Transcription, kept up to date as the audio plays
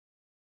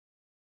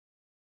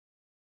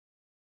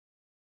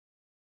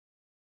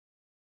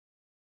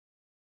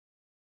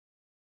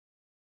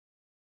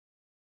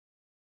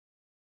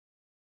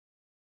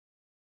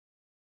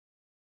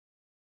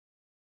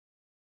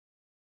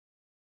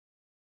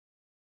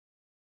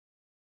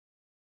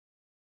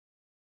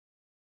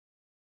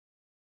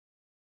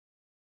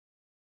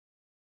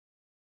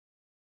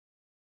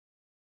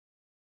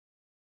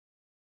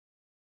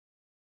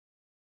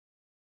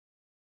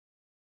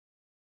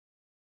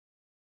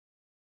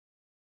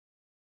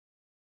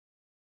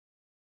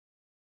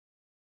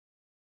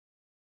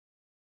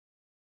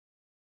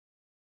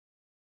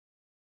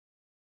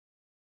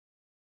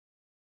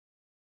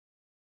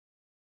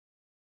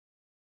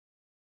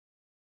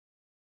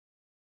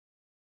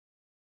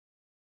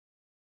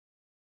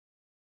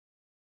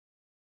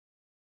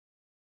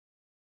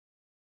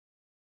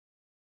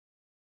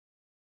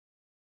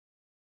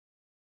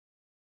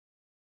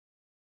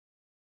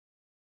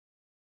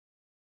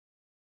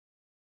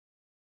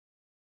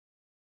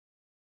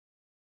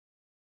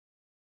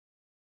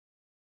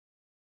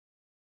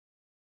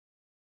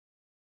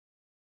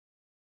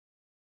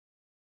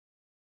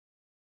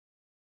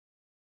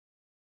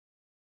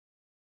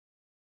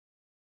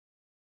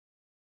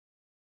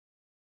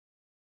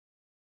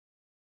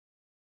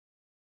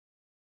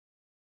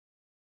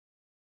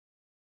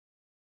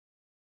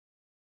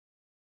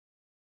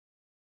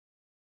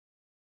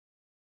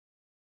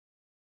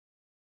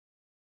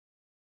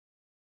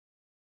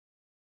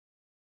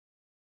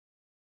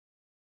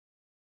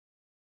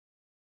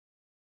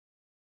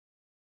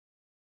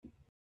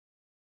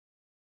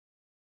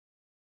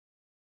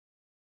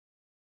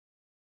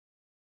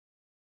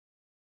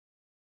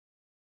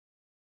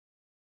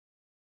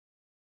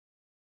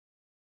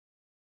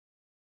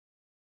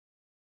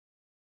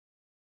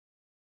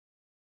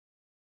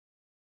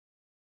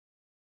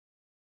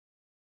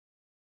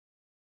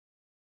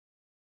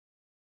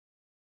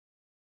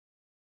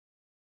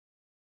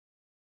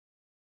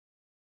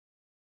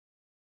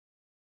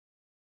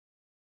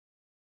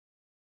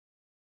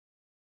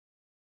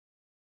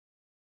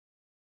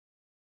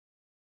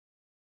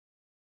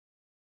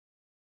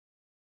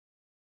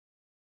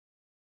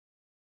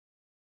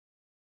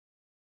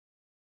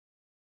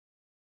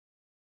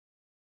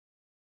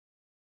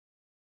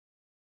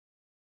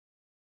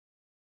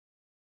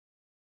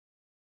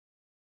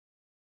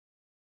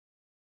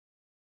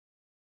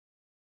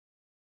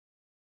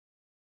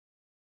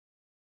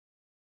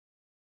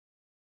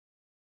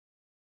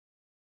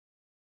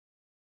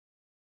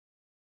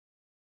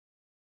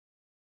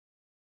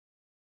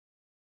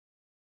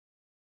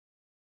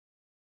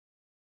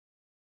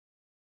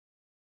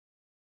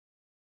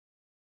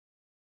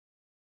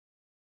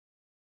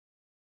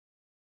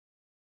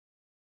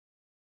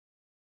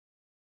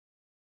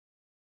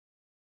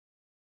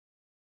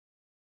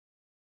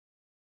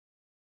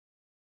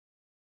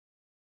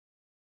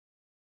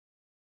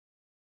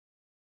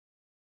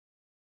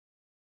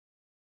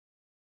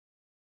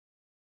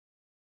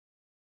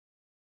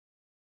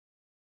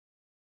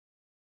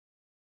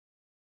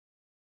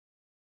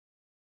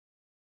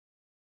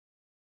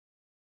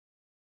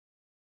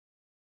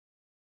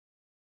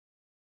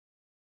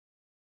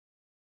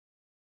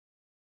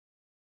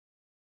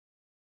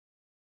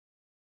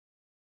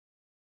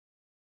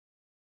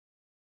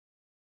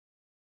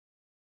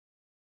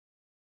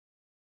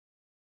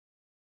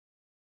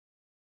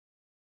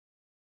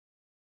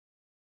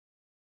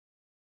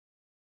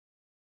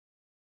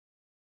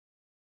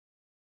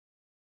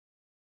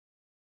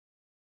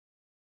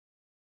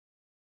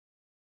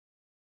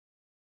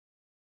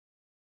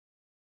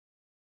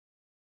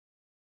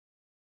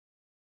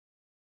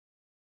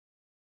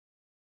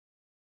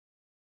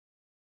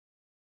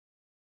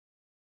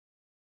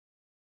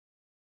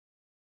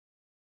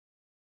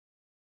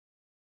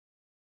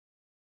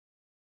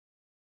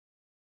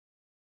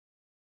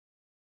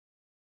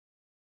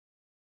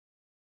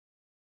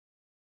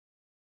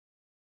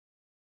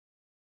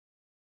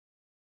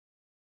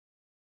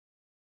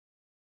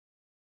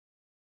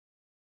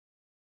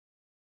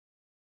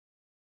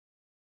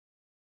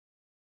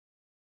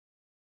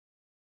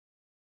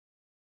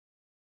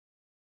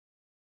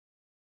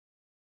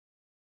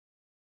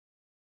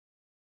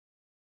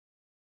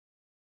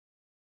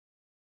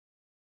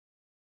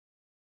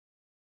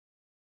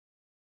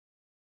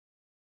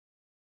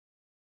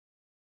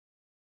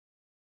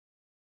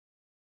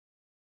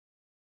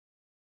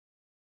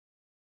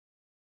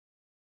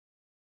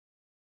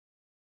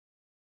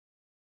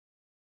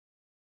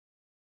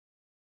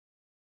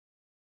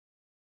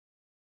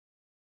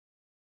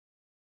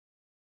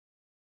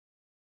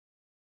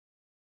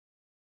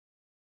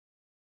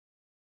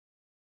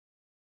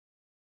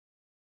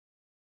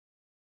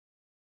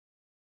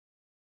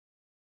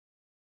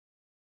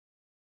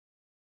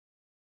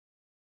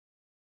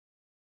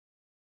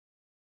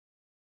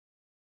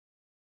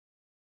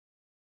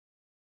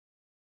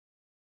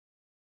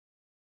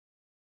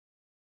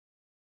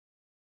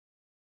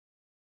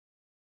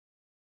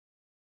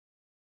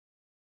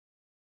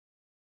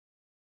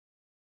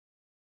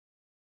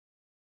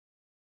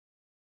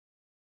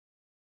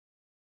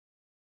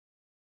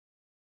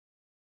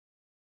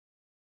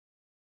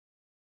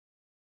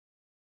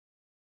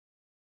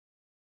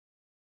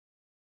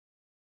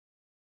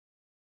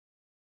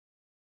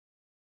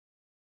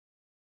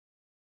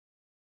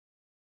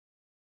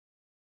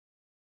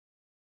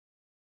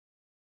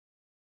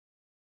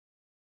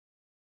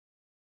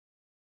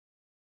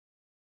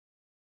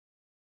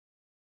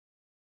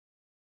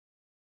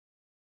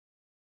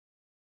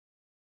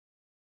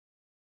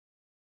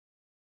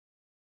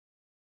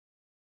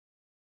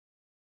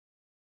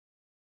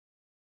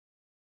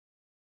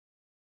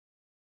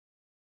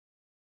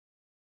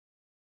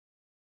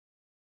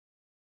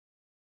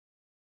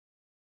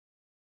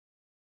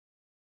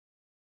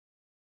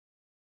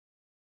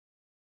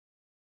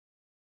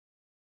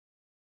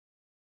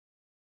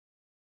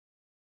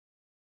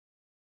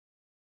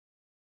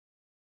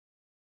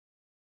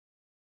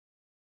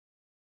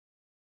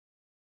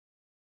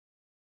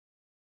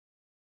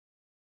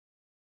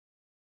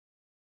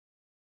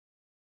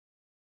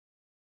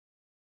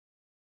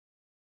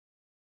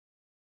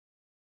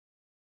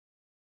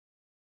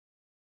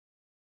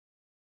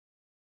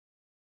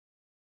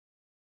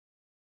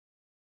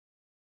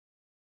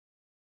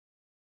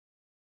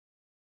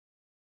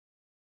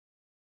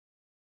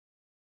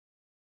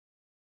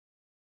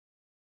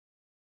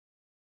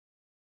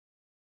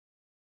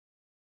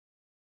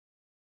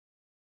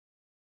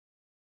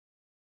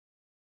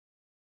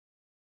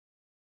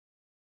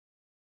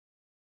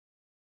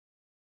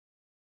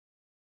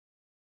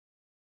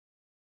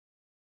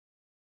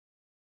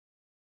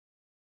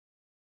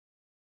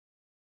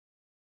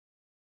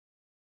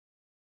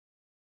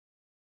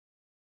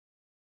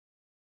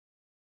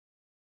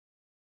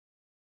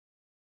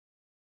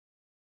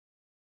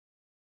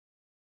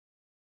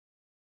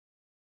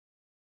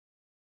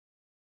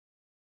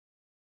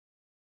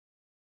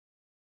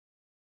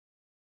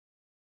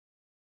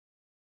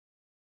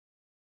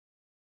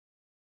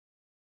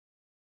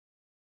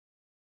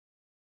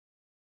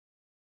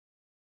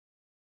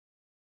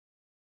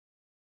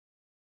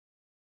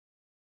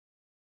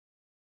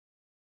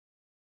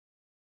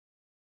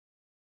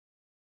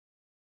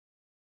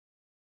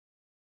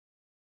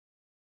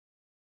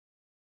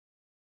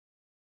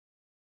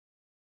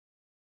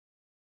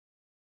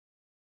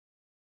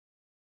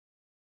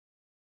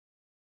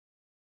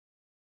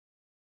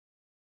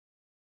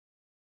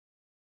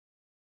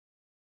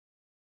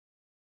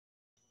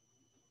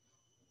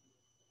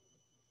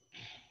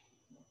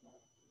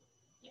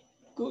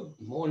Good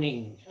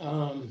morning.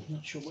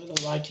 Not sure where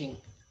the lighting.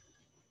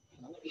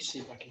 Let me see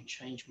if I can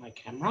change my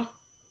camera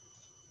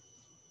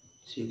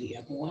to the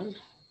other one.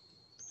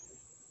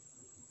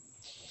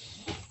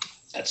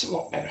 That's a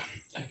lot better.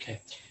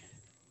 Okay.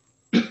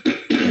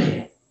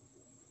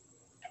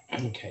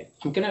 Okay,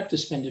 I'm going to have to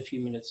spend a few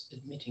minutes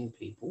admitting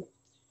people.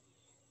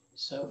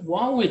 So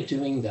while we're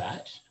doing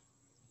that,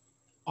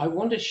 I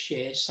want to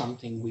share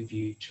something with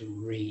you to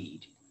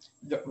read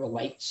that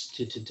relates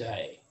to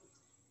today.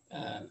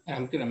 And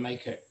I'm going to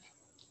make it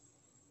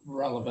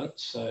relevant.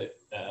 So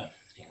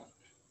hang on.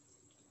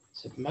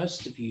 So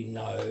most of you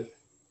know,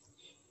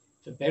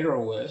 for better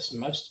or worse,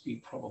 most of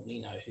you probably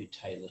know who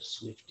Taylor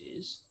Swift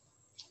is.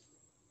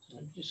 So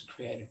let me just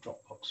create a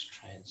Dropbox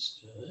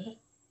transfer.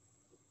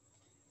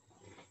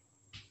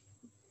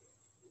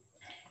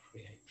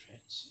 Create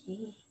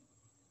transfer.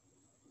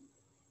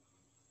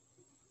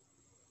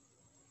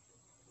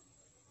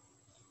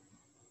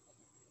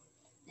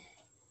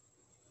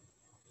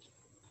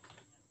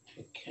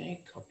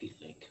 Okay, copy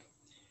link.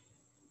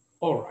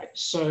 All right,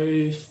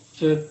 so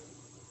for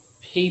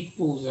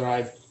people that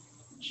I've,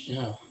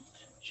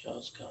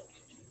 Charles can't.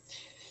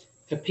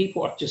 For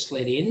people I've just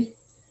let in,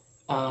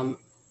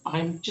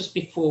 I'm just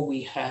before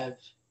we have,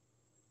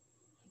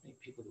 how many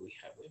people do we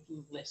have? We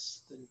have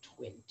less than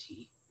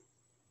 20.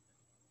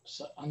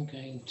 So I'm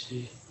going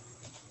to,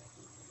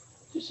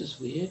 this is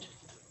weird.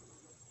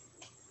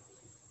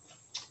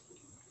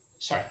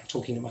 Sorry, I'm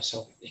talking to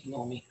myself,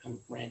 ignore me, I'm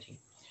ranting.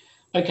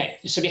 Okay,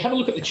 so if you have a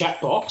look at the chat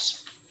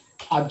box,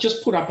 I've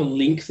just put up a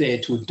link there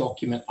to a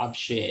document I've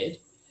shared.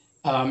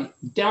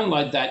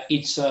 Download that.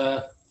 It's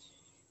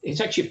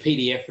actually a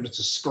PDF, but it's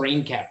a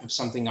screen cap of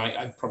something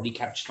I probably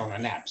captured on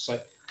an app. So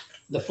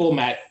the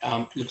format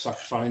looks like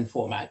phone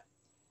format.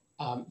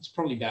 It's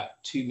probably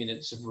about 2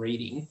 minutes of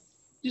reading.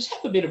 Just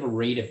have a bit of a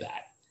read of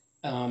that.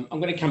 I'm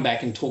going to come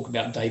back and talk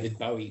about David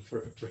Bowie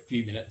for a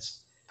few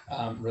minutes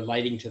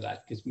relating to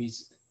that, because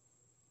music.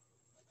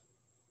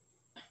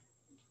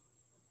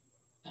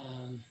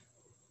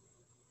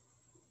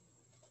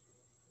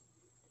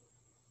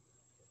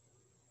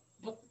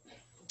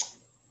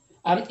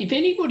 If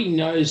anybody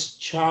knows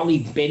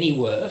Charlie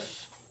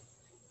Bennyworth,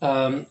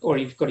 or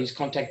you've got his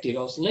contact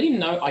details, let him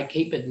know I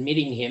keep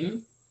admitting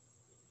him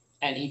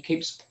and he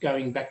keeps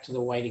going back to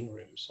the waiting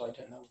room. So I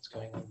don't know what's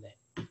going on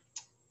there.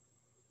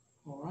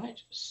 All right,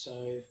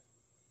 so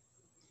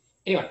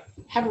anyway,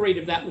 have a read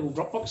of that little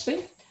Dropbox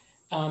thing.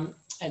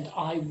 And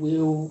I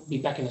will be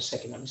back in a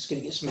second. I'm just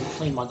going to get something to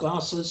clean my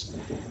glasses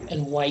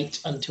and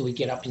wait until we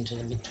get up into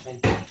the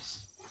mid-20s.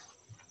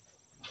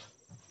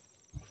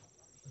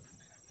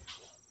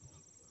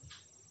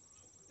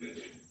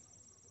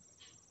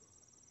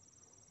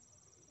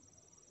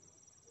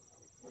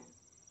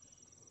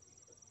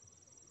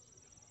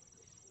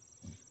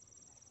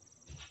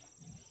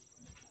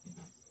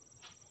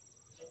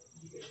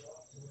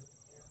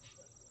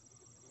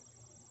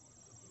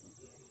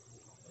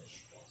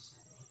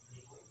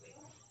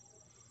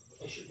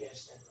 I should be able to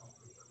stand on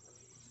pretty quickly.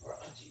 All right,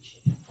 I'll teach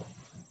you.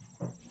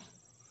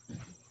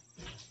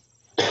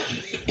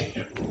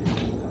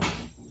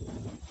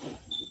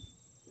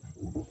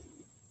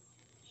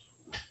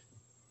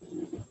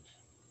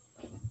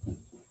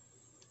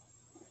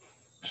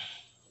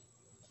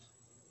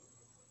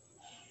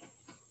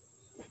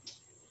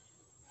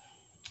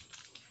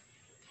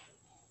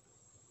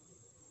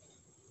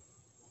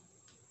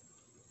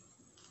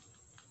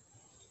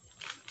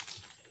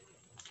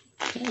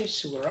 Okay,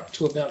 so we're up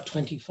to about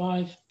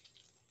 25.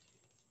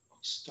 I'll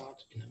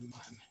start in a moment.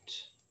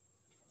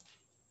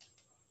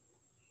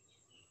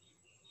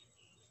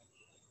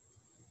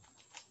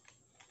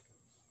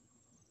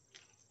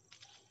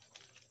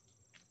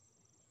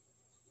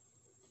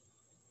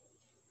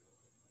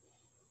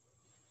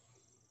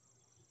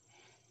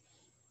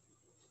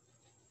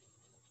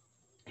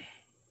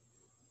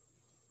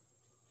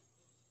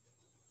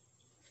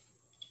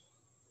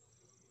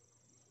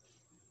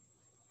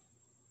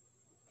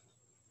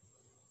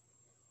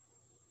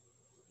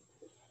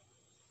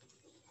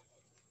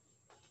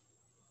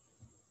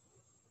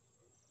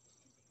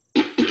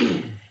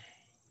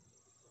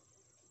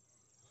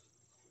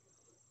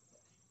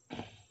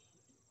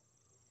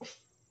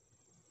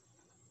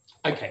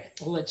 Okay,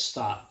 well, let's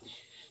start.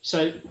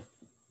 So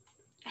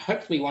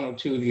hopefully one or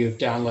two of you have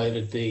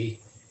downloaded the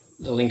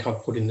link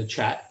I've put in the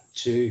chat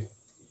to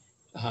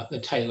the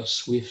Taylor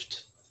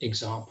Swift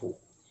example.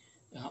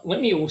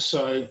 Let me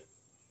also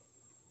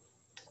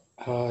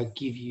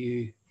give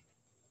you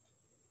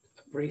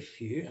a brief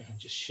view. I'll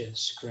just share the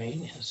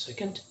screen in a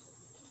second.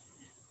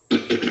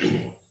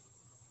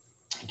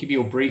 Give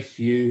you a brief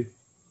view.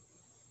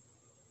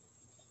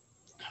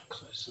 I'll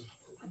close some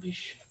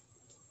rubbish.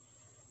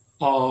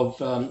 Of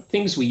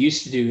things we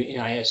used to do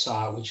in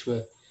ASR, which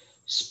were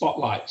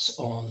spotlights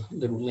on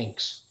little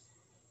links.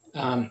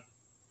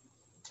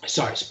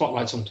 Sorry,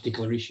 spotlights on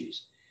particular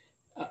issues.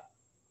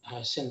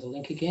 Send the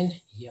link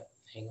again. Yep,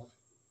 hang on.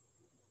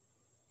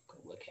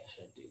 Got to work out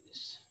how to do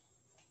this.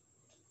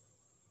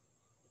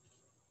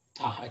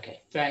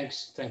 Okay,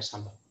 thanks,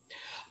 Humber.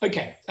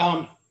 Okay,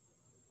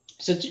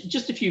 So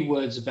just a few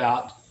words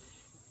about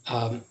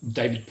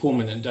David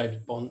Pullman and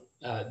David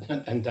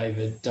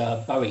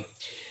Bowie.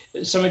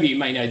 Some of you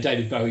may know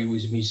David Bowie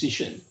was a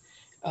musician,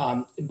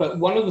 but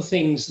one of the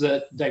things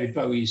that David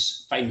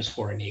Bowie's famous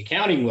for in the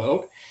accounting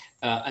world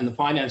and the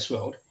finance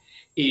world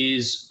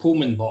is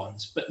Pullman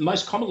bonds, but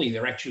most commonly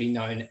they're actually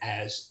known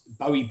as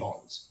Bowie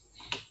bonds.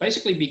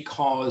 Basically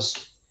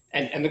because,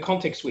 and the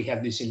context we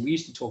have this in, we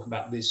used to talk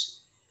about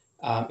this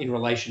in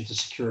relation to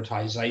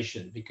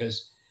securitization,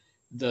 because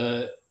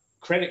the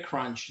credit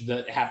crunch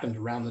that happened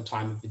around the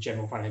time of the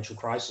general financial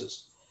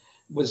crisis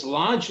was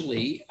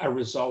largely a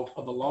result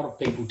of a lot of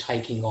people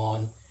taking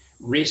on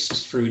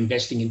risks through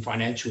investing in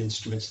financial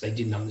instruments they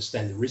didn't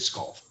understand the risk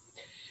of.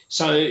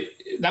 So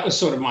that was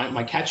sort of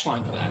my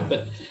catchline for that.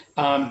 But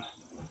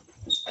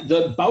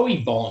the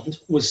Bowie bond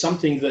was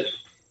something that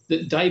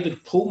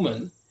David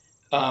Pullman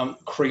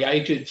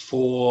created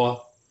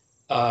for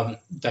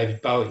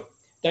David Bowie.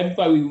 David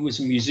Bowie was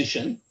a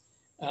musician.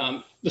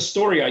 The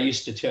story I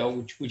used to tell,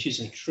 which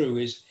isn't true,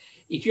 is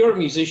if you're a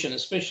musician,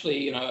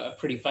 especially a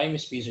pretty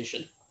famous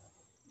musician.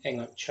 Hang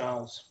on,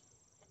 Charles.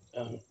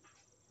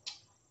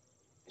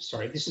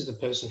 Sorry, this is the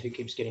person who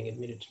keeps getting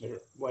admitted to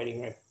the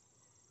waiting room.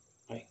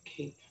 I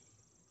keep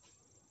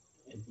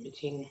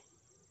admitting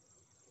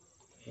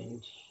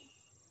and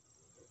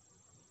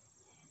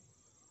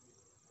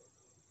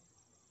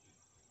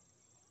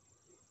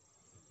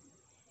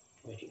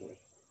waiting room.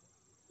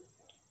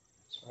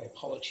 Sorry,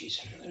 apologies.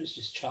 That was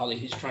just Charlie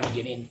who's trying to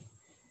get in.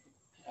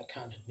 I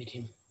can't admit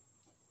him.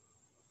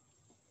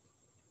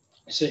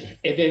 So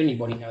if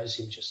anybody knows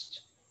him,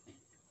 just...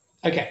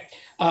 Okay.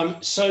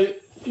 So,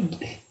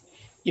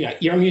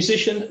 you're a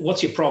musician.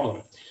 What's your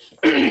problem?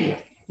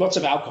 Lots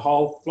of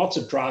alcohol, lots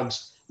of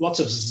drugs, lots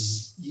of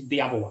the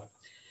other one.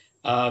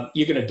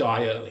 You're going to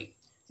die early.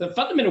 The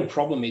fundamental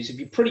problem is if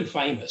you're pretty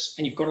famous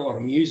and you've got a lot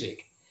of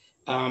music,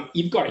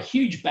 you've got a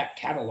huge back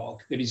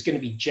catalogue that is going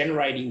to be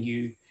generating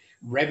you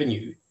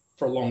revenue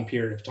for a long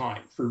period of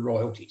time through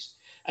royalties.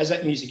 As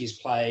that music is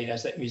played,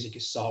 as that music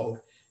is sold,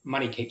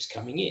 money keeps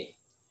coming in.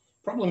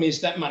 Problem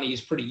is that money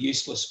is pretty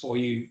useless for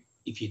you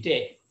if you're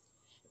dead.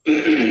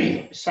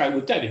 So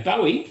with David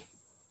Bowie,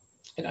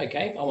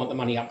 okay, I want the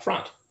money up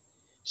front.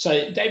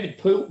 So David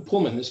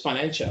Pullman, this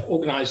financier,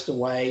 organised a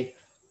way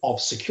of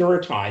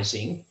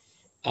securitizing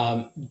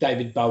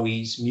David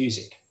Bowie's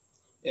music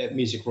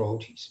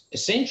royalties,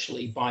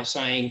 essentially by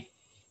saying,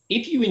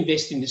 if you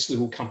invest in this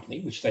little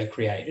company, which they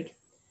created,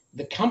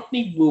 the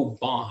company will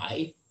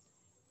buy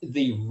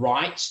the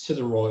rights to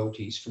the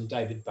royalties from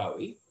David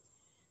Bowie,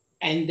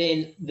 and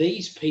then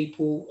these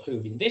people who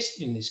have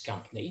invested in this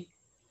company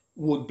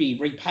would be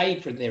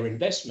repaid for their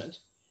investment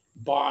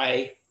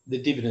by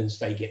the dividends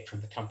they get from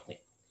the company.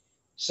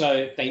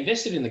 So they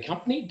invested in the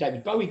company.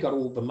 David Bowie got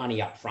all the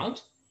money up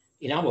front.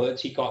 In other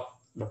words, he got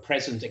the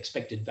present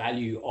expected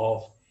value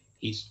of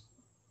his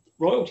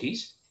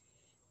royalties.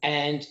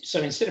 And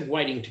so instead of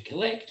waiting to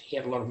collect, he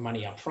had a lot of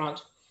money up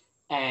front,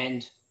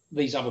 and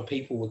these other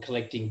people were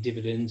collecting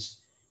dividends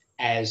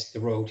as the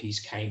royalties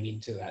came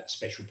into that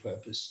special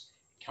purpose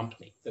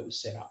company that was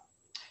set up.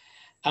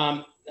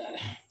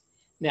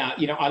 Now,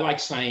 I like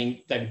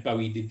saying David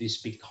Bowie did this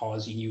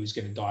because he knew he was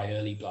going to die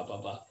early, blah,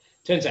 blah, blah.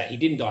 Turns out he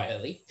didn't die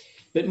early.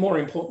 But more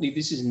importantly,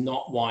 this is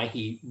not why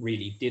he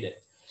really did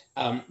it.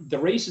 The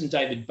reason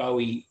David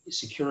Bowie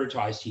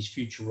securitized his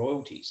future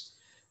royalties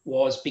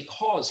was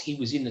because he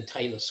was in the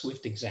Taylor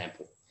Swift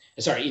example.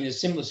 Sorry, in a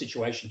similar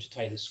situation to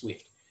Taylor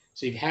Swift.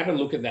 So if you have a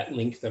look at that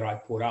link that I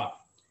put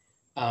up,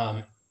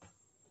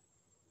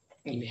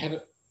 if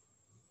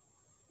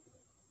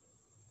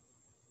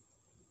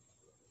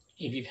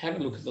you've had a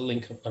look at the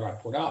link that I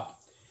put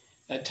up,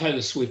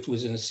 Taylor Swift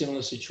was in a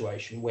similar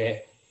situation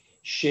where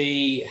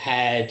she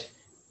had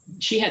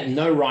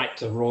no right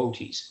to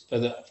royalties for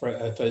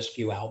her first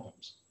few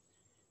albums.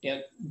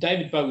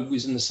 David Bowie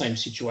was in the same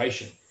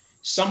situation.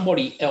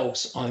 Somebody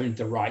else owned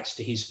the rights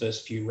to his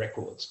first few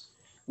records.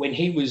 When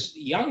he was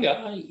younger,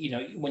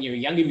 when you're a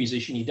younger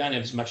musician, you don't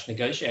have as much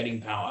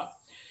negotiating power.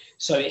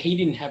 So he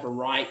didn't have a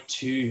right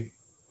to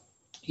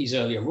his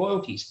earlier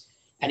royalties.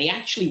 And he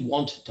actually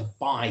wanted to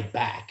buy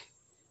back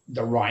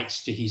the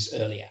rights to his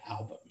earlier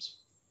albums.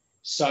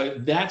 So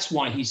that's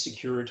why he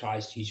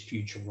securitized his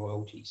future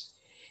royalties.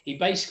 He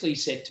basically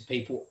said to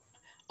people,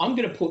 I'm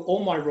going to put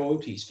all my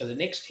royalties for the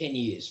next 10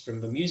 years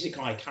from the music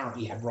I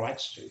currently have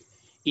rights to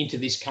into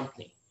this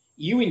company.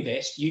 You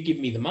invest, you give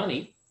me the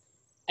money,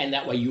 and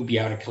that way you'll be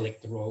able to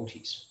collect the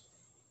royalties.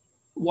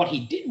 What he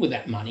did with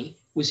that money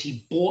was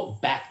he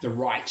bought back the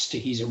rights to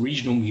his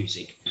original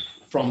music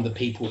from the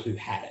people who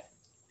had it.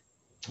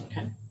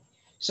 Okay.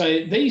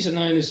 So these are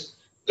known as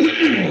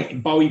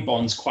Bowie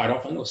bonds quite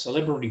often, or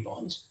celebrity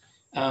bonds.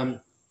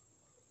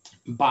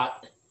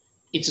 But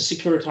it's a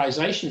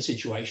securitization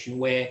situation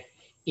where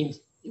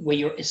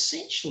you're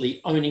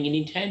essentially owning an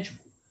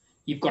intangible.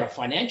 You've got a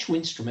financial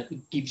instrument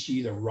that gives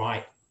you the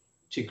right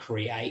to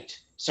collect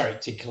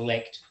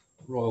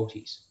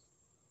royalties.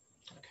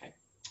 Okay.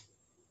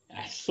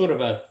 Sort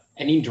of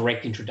an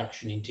indirect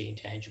introduction into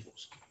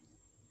intangibles.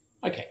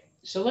 Okay,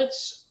 so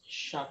let's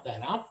shut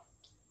that up.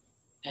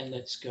 And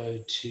let's go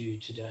to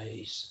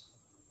today's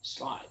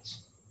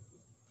slides.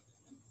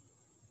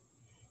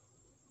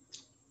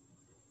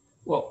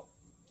 Well,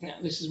 now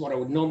this is what I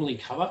would normally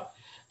cover.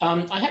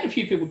 I had a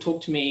few people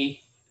talk to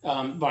me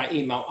by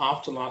email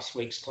after last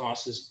week's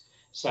classes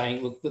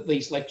saying, look, that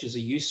these lectures are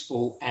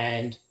useful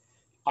and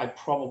I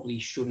probably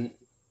shouldn't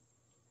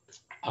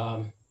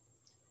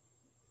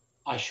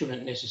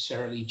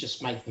necessarily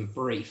just make them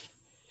brief,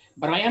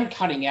 but I am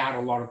cutting out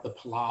a lot of the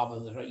palaver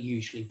that I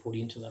usually put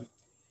into them.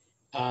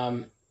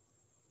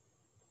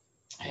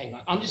 Hang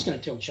on, I'm just going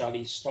to tell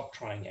Charlie to stop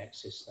trying to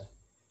access that.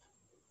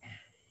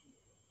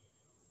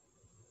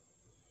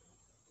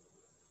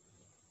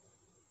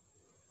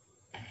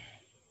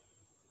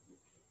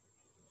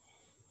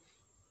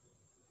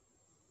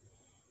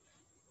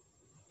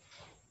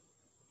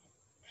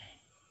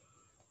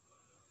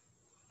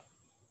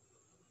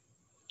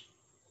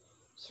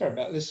 Sorry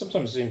about this,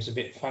 sometimes Zoom's a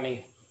bit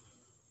funny.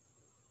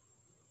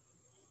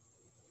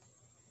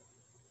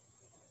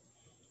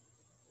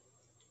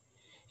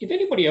 If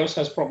anybody else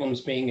has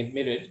problems being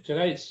admitted,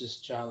 today it's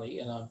just Charlie,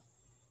 and I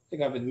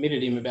think I've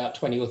admitted him about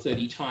 20 or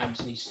 30 times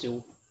and he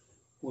still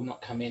will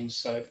not come in,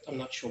 so I'm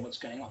not sure what's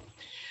going on.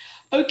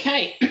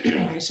 Okay,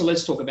 so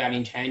let's talk about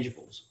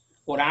intangibles.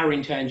 What are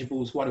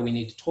intangibles? Why do we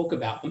need to talk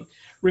about them?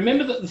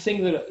 Remember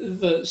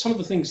that some of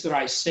the things that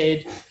I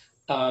said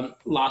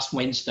last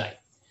Wednesday,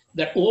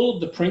 that all of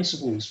the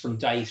principles from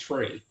day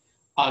 3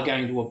 are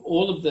going to,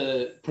 all of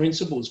the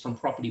principles from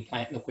property,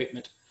 plant and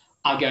equipment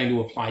are going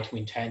to apply to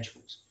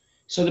intangibles.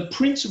 So the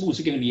principles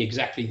are going to be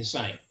exactly the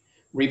same.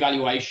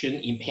 Revaluation,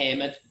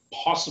 impairment,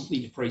 possibly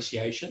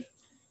depreciation.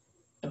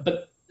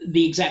 But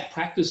the exact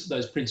practice of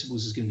those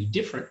principles is going to be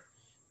different,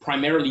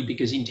 primarily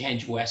because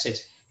intangible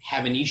assets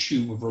have an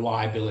issue with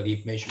reliability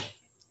of measurement.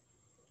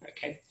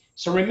 Okay,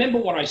 so remember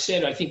what I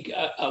said, I think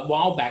a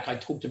while back, I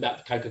talked about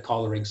the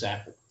Coca-Cola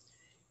example,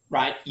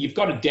 right? You've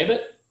got a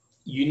debit,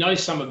 you know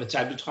some of it's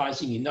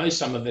advertising, you know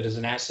some of it is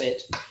an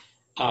asset,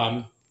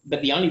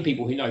 but the only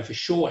people who know for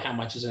sure how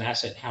much is an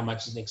asset, how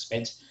much is an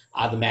expense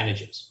are the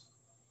managers.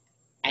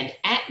 And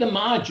at the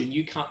margin,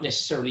 you can't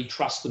necessarily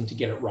trust them to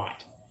get it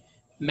right.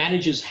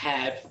 Managers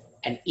have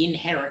an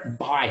inherent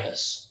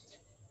bias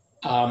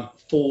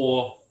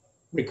for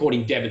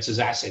recording debits as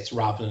assets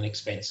rather than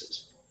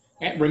expenses.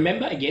 Okay?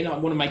 Remember, again, I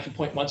want to make the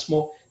point once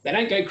more, they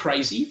don't go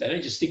crazy, they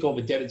don't just stick all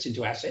the debits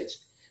into assets,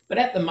 but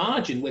at the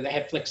margin where they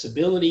have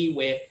flexibility,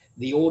 where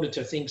the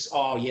auditor thinks,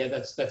 oh yeah,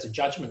 that's a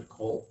judgment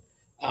call,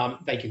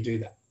 they can do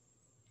that.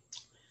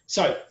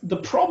 So the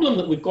problem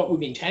that we've got with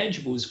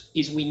intangibles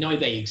is we know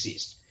they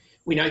exist.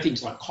 We know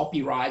things like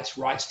copyrights,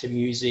 rights to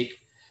music,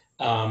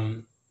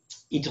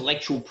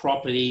 intellectual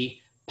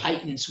property,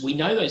 patents, we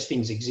know those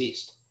things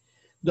exist.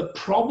 The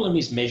problem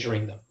is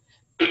measuring them.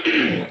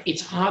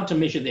 It's hard to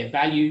measure their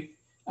value.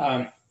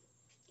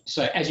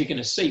 So as you're going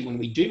to see, when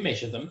we do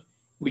measure them,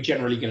 we're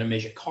generally going to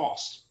measure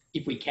cost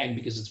if we can,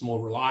 because it's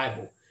more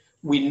reliable.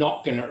 We're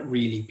not going to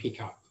really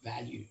pick up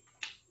value.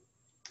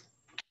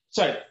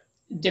 So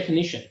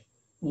definition,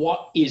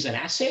 what is an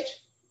asset?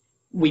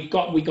 We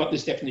got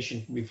this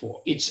definition from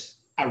before. It's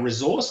a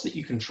resource that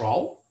you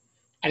control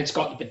and it's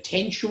got the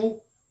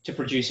potential to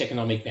produce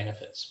economic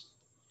benefits.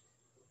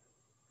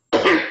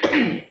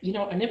 You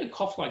know, I never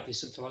cough like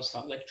this until I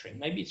start lecturing.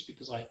 Maybe it's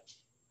because I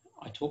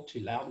talk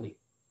too loudly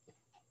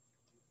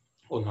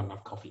or not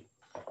enough coffee.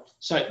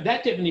 So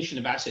that definition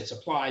of assets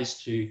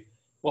applies to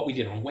what we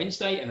did on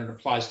Wednesday, and it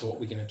applies to what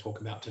we're going to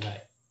talk about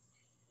today.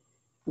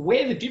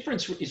 Where the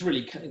difference is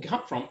really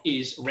come from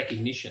is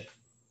recognition.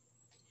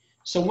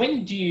 So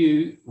when do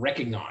you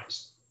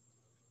recognize?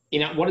 You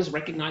know, what does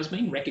recognize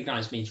mean?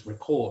 Recognize means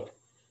record,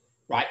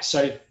 right?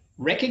 So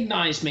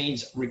recognize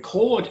means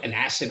record an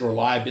asset or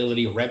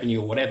liability or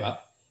revenue or whatever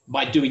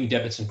by doing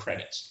debits and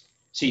credits.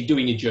 So you're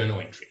doing a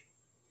journal entry,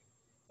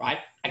 right?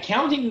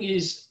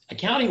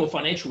 Accounting or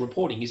financial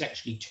reporting is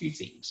actually two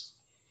things.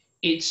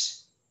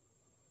 It's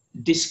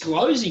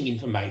disclosing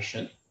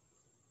information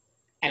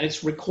and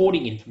it's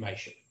recording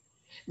information.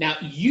 Now,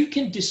 you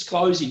can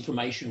disclose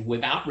information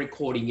without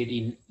recording it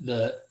in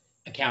the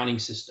accounting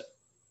system.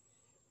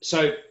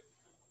 So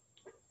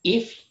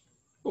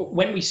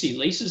when we see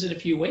leases in a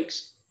few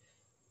weeks,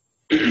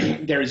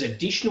 there is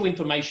additional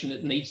information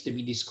that needs to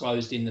be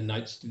disclosed in the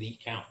notes to the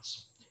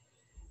accounts.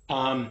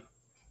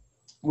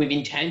 With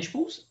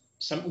intangibles,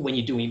 when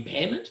you do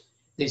impairment,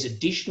 there's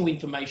additional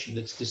information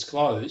that's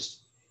disclosed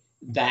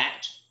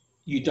that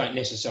you don't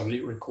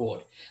necessarily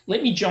record.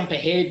 Let me jump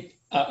ahead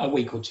a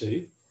week or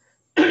two,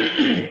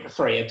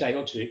 sorry, a day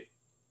or two,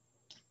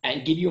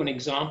 and give you an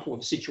example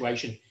of a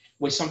situation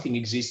where something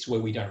exists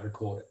where we don't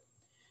record it.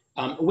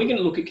 We're going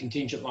to look at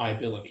contingent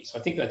liabilities. I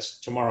think that's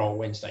tomorrow or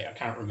Wednesday. I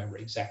can't remember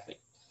exactly.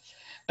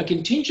 A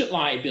contingent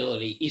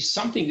liability is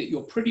something that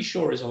you're pretty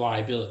sure is a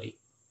liability.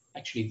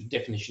 Actually, the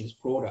definition is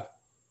broader,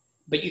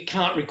 but you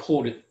can't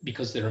record it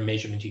because there are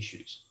measurement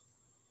issues.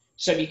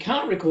 So if you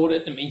can't record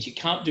it, it means you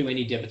can't do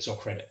any debits or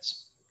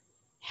credits.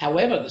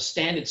 However, the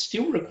standard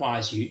still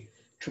requires you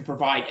to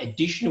provide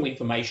additional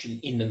information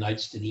in the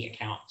notes to the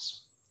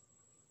accounts.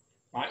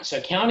 Right? So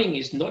accounting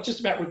is not just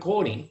about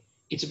recording,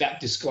 it's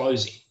about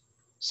disclosing.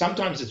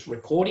 Sometimes it's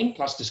recording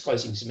plus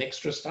disclosing some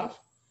extra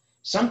stuff.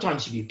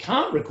 Sometimes if you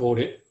can't record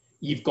it,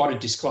 you've got to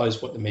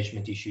disclose what the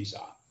measurement issues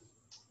are.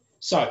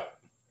 So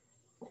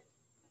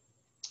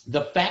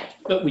the fact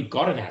that we've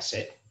got an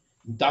asset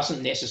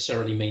doesn't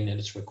necessarily mean that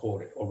it's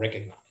recorded or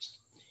recognized.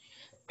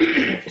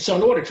 So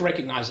in order to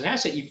recognize an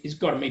asset, it's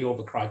got to meet all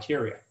the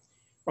criteria,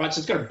 right? So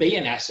it's got to be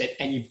an asset,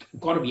 and you've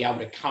got to be able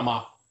to come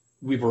up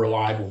with a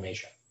reliable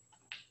measure.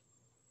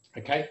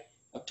 Okay,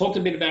 I've talked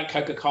a bit about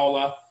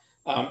Coca-Cola.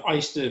 I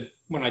used to,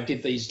 when I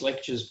did these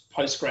lectures,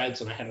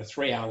 postgrads, and I had a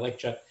 3-hour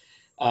lecture,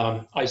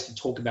 I used to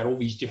talk about all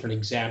these different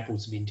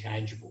examples of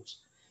intangibles.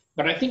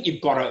 But I think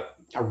you've got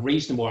a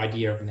reasonable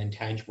idea of an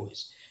intangible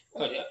is.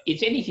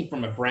 It's anything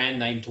from a brand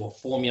name to a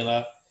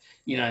formula,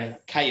 you know,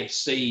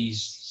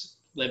 KFC's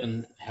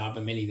 11, however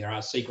many there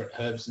are, secret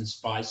herbs and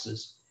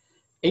spices,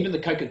 even the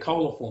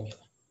Coca-Cola formula.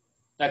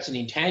 That's an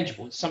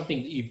intangible. It's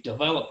something that you've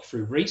developed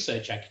through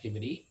research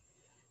activity.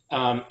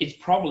 It's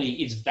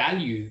probably, its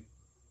value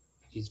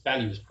is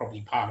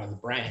probably part of the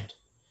brand.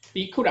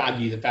 But you could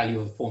argue the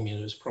value of the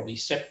formula is probably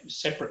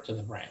separate to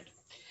the brand.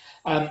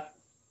 And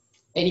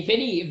if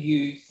any of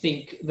you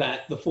think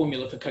that the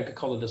formula for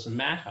Coca-Cola doesn't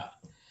matter,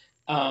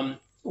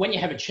 when you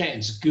have a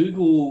chance,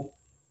 Google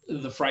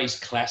the phrase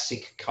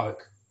classic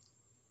Coke,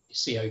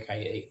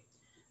 C-O-K-E,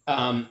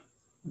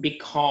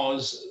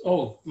 because,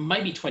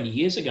 maybe 20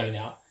 years ago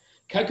now,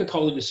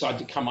 Coca-Cola decided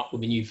to come up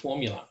with a new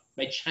formula.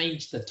 They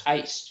changed the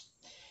taste,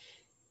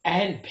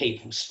 and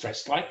people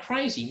stressed like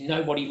crazy.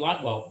 Nobody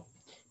liked, well,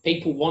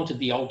 people wanted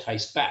the old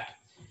taste back.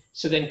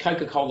 So then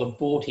Coca-Cola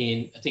brought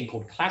in a thing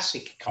called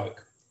classic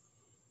Coke,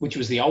 which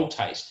was the old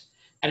taste.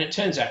 And it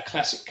turns out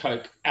classic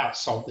Coke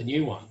outsold the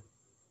new one.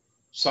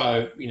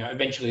 So, you know,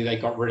 eventually they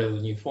got rid of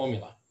the new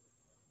formula.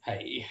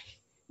 Hey,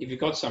 if you've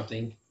got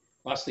something,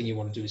 last thing you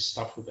want to do is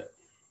stuff with it.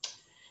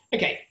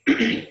 Okay,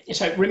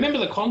 so remember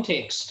the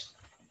context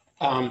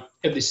of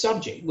this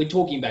subject. We're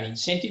talking about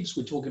incentives,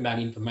 we're talking about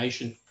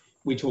information,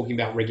 we're talking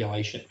about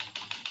regulation.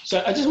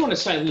 So I just want to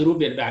say a little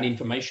bit about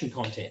information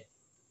content.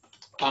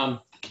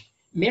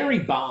 Mary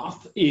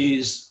Barth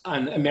is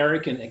an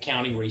American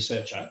accounting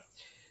researcher.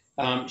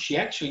 She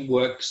actually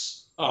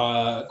works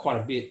quite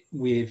a bit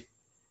with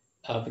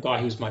the guy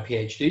who's my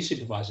PhD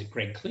supervisor,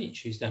 Greg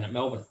Clinch, who's down at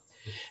Melbourne.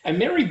 And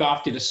Mary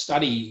Barth did a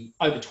study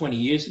over 20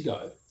 years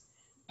ago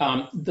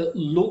that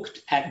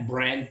looked at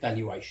brand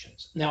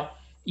valuations. Now,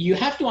 you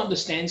have to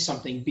understand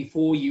something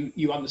before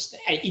you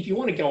understand. If you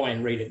want to go away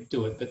and read it,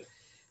 do it. But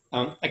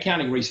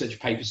accounting research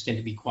papers tend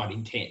to be quite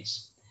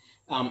intense.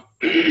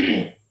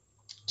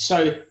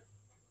 So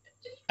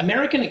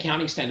American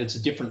accounting standards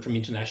are different from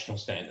international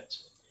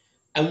standards.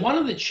 And one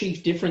of the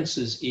chief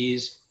differences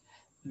is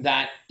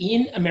that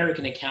in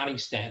American accounting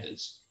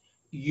standards,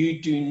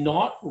 you do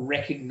not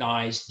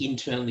recognize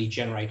internally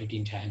generated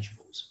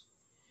intangibles.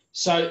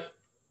 So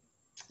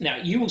now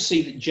you will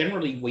see that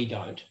generally we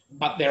don't,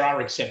 but there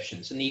are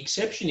exceptions. And the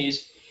exception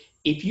is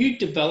if you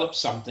develop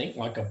something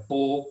like a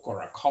book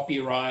or a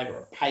copyright or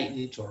a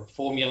patent or a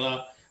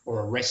formula or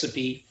a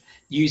recipe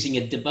using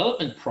a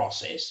development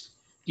process,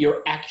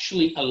 you're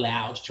actually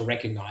allowed to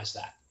recognize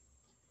that.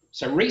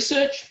 So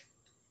research,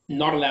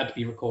 not allowed to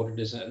be recorded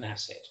as an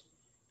asset.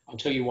 I'll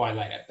tell you why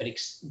later,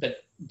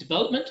 but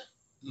development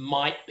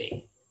might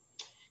be.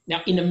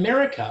 Now in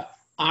America,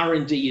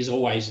 R&D is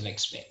always an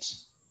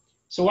expense.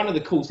 So one of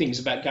the cool things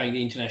about going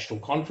to international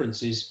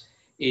conferences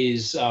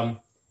is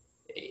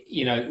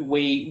you know,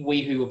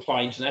 we who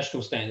apply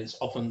international standards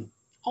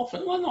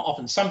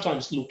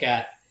sometimes look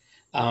at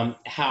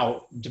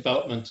how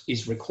development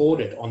is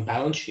recorded on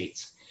balance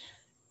sheets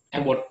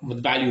and what the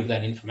value of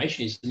that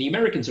information is. And the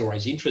Americans are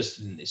always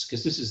interested in this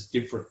because this is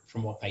different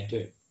from what they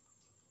do.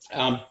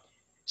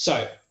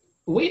 So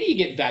where do you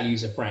get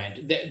values of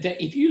brand?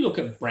 If you look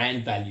at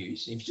brand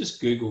values, if you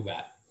just Google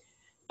that,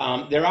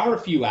 there are a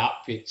few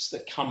outfits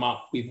that come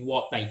up with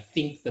what they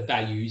think the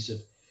values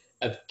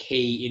of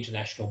key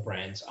international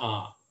brands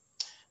are.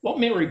 What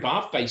Mary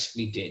Barth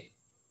basically did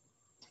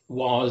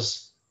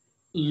was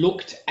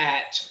looked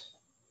at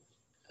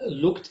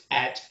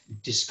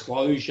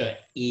disclosure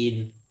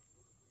in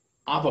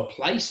other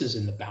places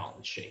in the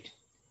balance sheet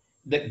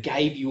that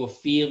gave you a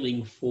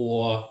feeling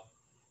for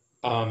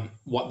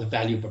what the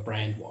value of a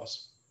brand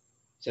was.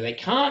 So they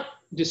can't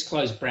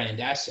disclose brand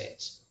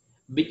assets,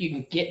 but you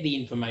can get the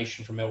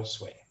information from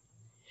elsewhere.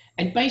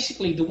 And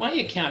basically the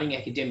way accounting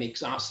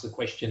academics ask the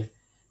question,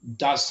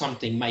 does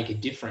something make a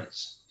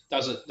difference?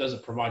 Does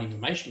it provide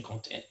information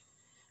content?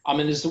 I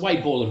mean, there's the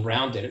way Ball and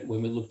Brown did it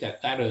when we looked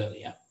at that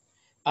earlier.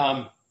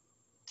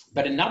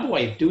 But another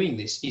way of doing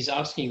this is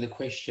asking the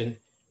question,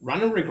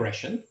 run a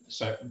regression,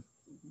 so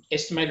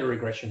estimate a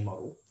regression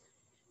model,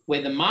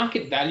 where the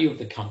market value of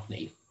the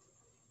company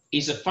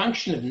is a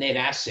function of net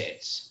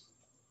assets,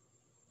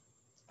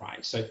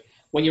 right? So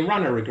when you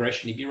run a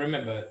regression, if you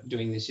remember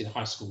doing this in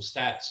high school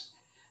stats,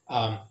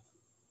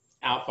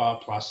 alpha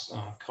plus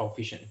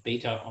coefficient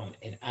beta on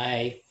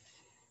NA,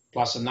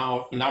 plus a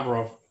number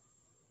of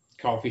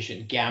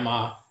coefficient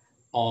gamma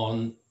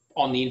on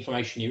the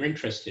information you're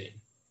interested in.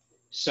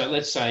 So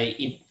let's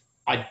say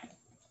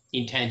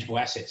intangible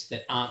assets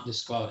that aren't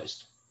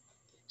disclosed.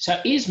 So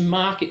is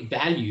market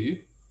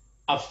value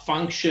a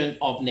function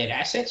of net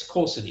assets? Of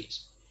course it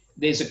is.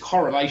 There's a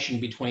correlation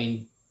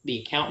between the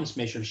accountant's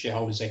measure of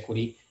shareholders'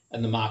 equity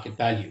and the market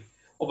value.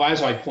 Although,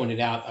 as I pointed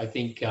out, I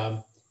think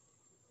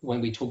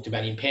when we talked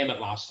about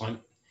impairment last time,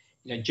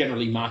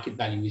 generally market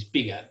value is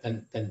bigger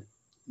than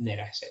net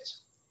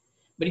assets.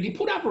 But if you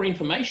put other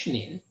information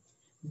in,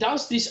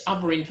 does this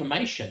other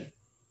information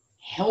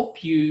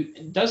help you?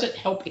 Does it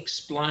help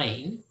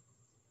explain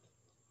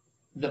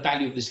the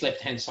value of this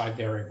left-hand side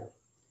variable?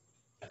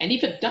 And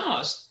if it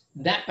does,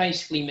 that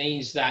basically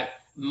means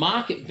that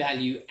market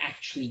value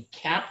actually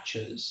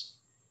captures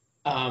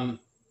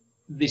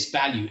this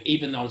value,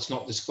 even though it's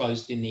not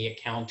disclosed in the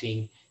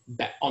accounting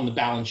on the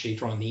balance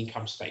sheet or on the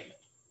income statement.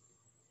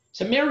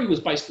 So Mary was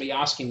basically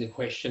asking the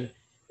question,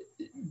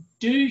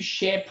 do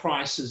share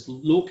prices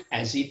look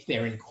as if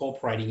they're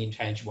incorporating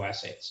intangible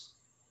assets,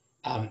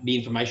 the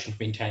information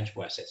from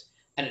intangible assets?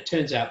 And it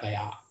turns out they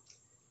are,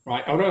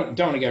 right? I don't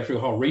want to go through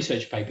a whole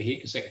research paper here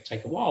because that could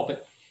take a while,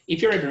 but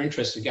if you're ever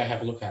interested, go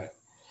have a look at it.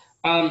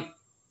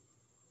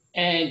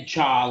 And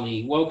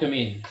Charlie, welcome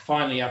in.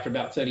 Finally, after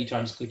about 30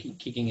 times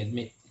clicking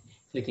admit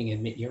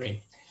you're in.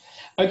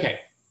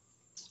 Okay.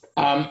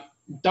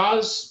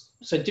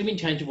 Do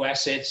intangible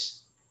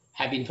assets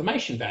have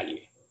information value?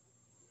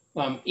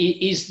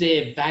 Is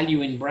there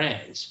value in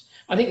brands?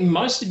 I think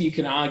most of you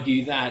can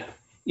argue that,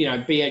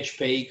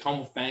 BHP,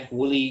 Commonwealth Bank,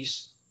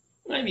 Woolies,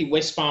 maybe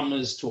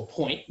Wesfarmers to a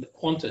point, but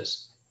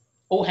Qantas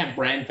all have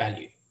brand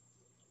value,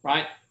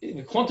 right?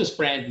 The Qantas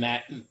brand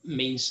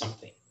means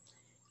something.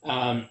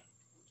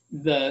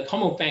 The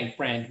Commonwealth Bank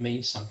brand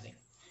means something.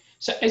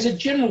 So as a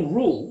general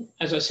rule,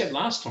 as I said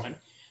last time,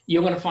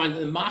 you're going to find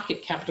that the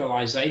market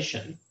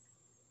capitalization,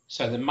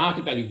 so the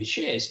market value of the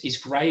shares, is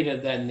greater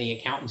than the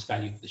accountant's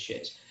value of the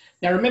shares.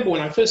 Now, remember when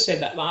I first said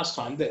that last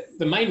time, that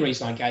the main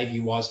reason I gave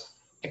you was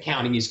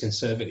accounting is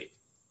conservative,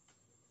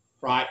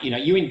 right?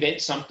 You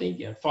invent something,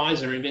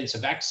 Pfizer invents a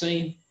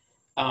vaccine.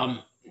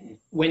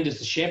 When does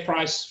the share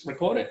price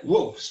record it?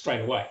 Whoa,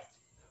 straight away.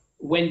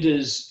 When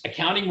does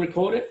accounting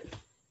record it?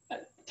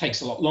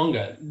 Takes a lot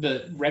longer.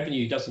 The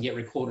revenue doesn't get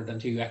recorded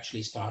until you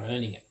actually start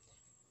earning it.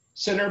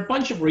 So there are a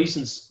bunch of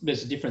reasons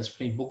there's a difference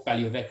between book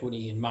value of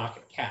equity and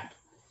market cap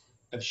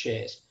of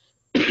shares.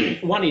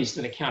 One is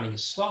that accounting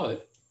is slow,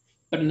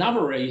 but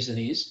another reason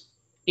is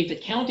if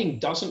accounting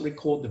doesn't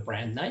record the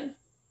brand name,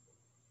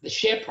 the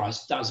share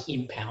price does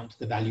impound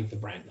the value of the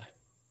brand name.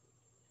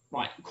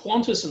 Right,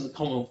 Qantas and the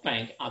Commonwealth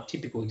Bank are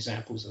typical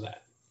examples of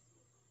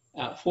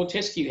that.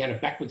 Fortescue had a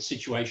backward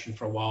situation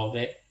for a while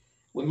there.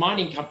 With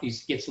mining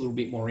companies, it gets a little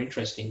bit more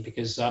interesting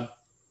because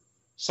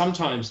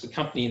sometimes the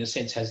company, in a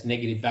sense, has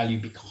negative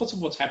value because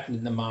of what's happened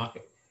in the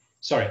market.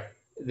 Sorry,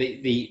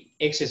 the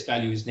excess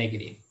value is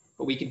negative,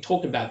 but we can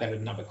talk about that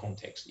in another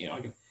context.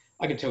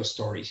 I can tell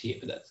stories here,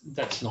 but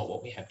that's not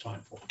what we have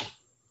time for.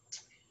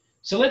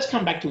 So let's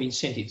come back to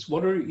incentives.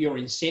 What are your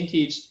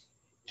incentives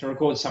to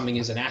record something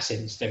as an asset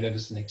instead of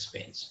as an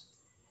expense?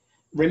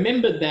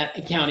 Remember that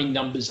accounting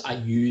numbers are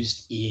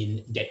used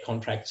in debt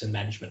contracts and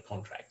management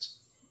contracts.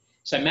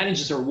 So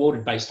managers are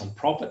rewarded based on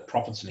profit.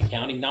 Profit's an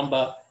accounting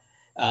number.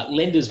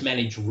 Lenders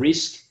manage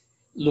risk,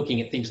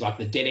 looking at things like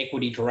the debt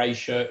equity to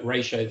ratio,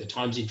 the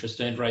times interest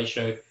earned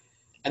ratio,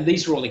 and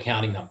these are all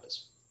accounting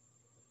numbers,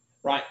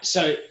 right?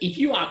 So if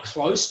you are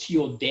close to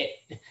your debt,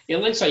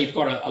 let's say you've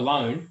got a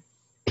loan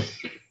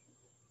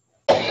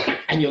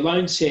and your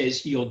loan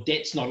says your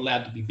debt's not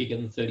allowed to be bigger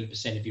than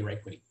 30% of your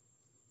equity,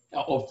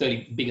 or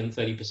bigger than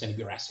 30% of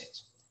your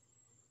assets.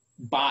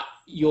 But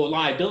your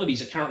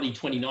liabilities are currently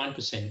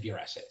 29% of your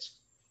assets.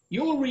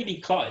 You're really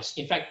close.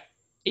 In fact,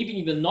 even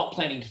if you're not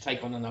planning to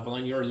take on another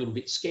loan, you're a little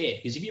bit scared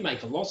because if you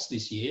make a loss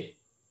this year,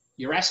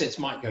 your assets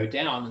might go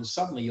down and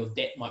suddenly your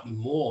debt might be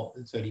more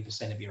than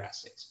 30% of your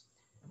assets.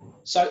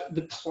 So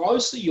the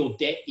closer your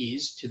debt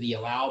is to the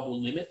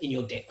allowable limit in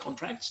your debt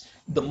contracts,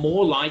 the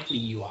more likely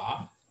you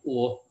are,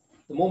 or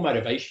the more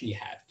motivation you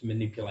have to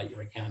manipulate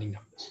your accounting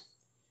numbers.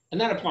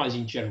 And that applies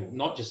in general,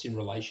 not just in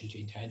relation to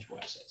intangible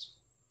assets.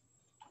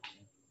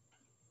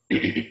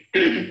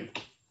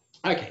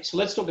 Okay, so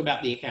let's talk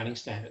about the accounting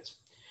standards.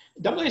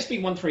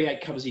 WSB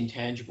 138 covers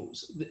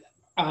intangibles.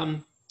 I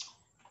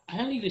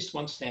only list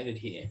one standard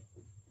here.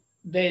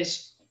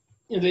 There's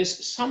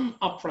some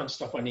upfront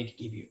stuff I need to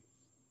give you.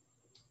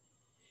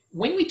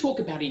 When we talk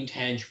about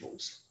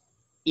intangibles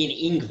in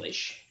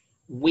English,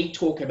 we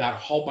talk about a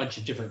whole bunch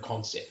of different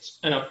concepts.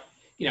 And I've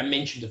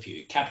mentioned a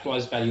few: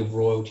 capitalized value of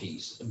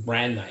royalties,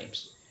 brand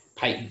names,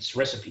 patents,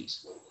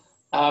 recipes.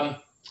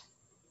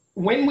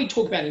 When we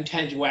talk about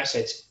intangible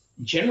assets,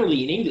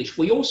 generally in English,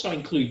 we also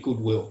include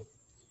goodwill.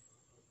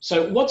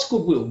 So what's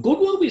goodwill?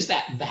 Goodwill is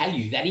that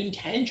value, that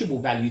intangible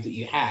value that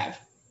you have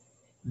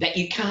that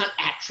you can't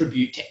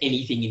attribute to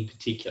anything in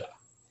particular.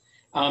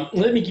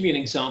 Let me give you an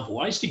example.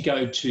 I used to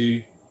go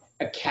to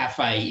a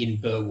cafe in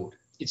Burwood.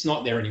 It's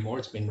not there anymore.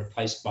 It's been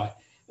replaced by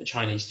a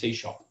Chinese tea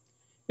shop.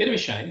 Bit of a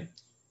shame,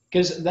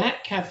 because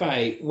that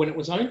cafe, when it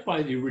was owned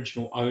by the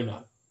original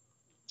owner,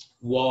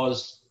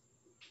 was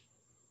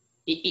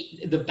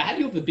the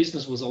value of the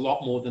business was a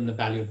lot more than the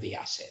value of the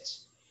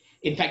assets.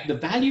 In fact, the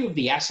value of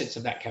the assets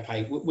of that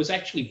cafe was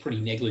actually pretty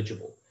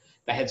negligible.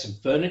 They had some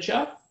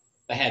furniture.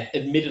 They had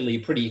admittedly a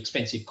pretty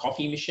expensive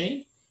coffee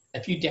machine,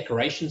 a few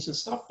decorations and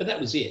stuff, but that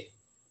was it.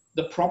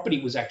 The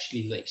property was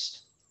actually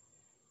leased.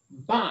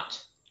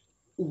 But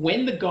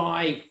when the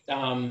guy,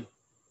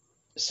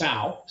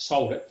 Sal,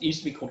 sold it, used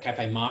to be called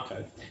Cafe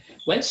Marco.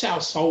 When Sal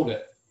sold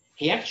it,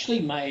 he actually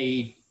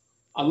made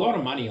a lot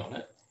of money on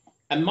it.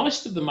 And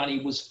most of the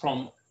money was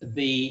from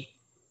the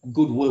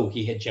goodwill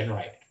he had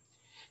generated.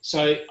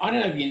 So I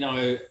don't know if you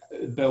know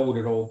Burwood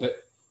at all,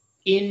 but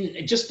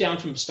just down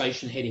from the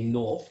station heading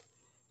north,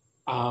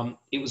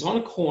 it was on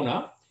a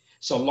corner.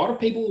 So a lot of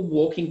people were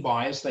walking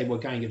by as they were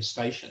going to the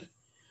station.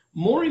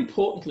 More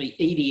importantly,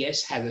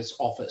 EDS had its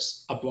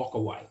office a block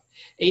away.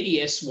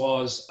 EDS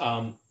was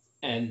an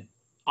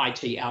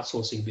IT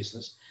outsourcing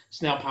business.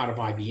 It's now part of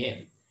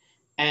IBM.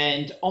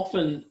 And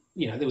often,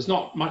 there was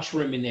not much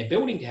room in their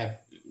building to have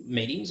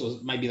meetings, or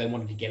maybe they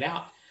wanted to get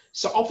out.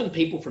 So often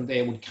people from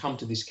there would come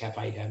to this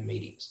cafe to have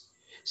meetings.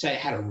 So it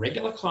had a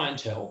regular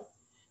clientele.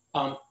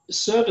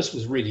 Service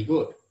was really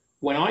good.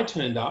 When I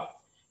turned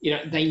up,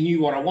 they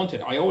knew what I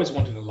wanted. I always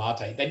wanted a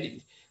latte.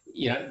 They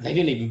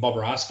didn't even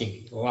bother asking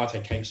me. The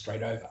latte came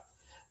straight over.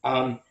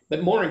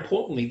 But more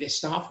importantly, their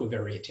staff were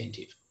very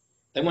attentive.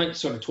 They weren't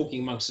sort of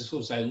talking amongst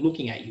themselves. They were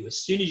looking at you. As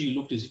soon as you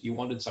looked as if you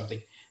wanted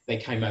something, they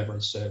came over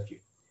and served you.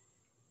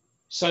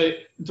 So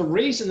the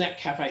reason that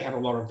cafe had a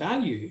lot of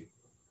value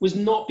was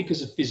not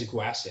because of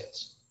physical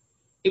assets.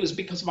 It was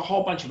because of a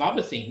whole bunch of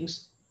other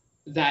things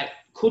that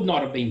could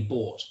not have been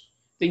bought.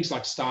 Things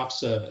like staff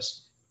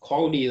service,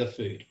 quality of the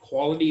food,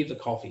 quality of the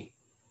coffee,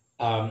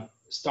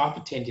 staff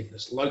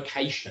attentiveness,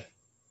 location,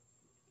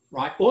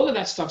 right? All of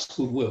that stuff's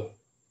goodwill.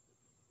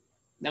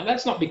 Now,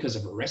 that's not because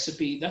of a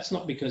recipe. That's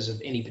not because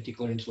of any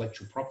particular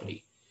intellectual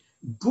property.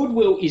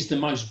 Goodwill is the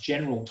most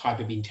general type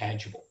of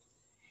intangible.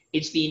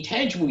 It's the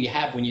intangible you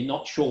have when you're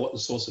not sure what the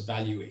source of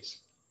value is,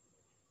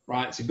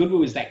 right? So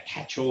goodwill is that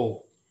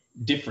catch-all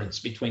difference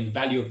between the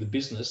value of the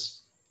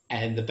business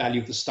and the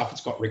value of the stuff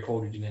it's got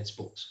recorded in its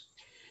books.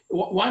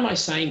 Why am I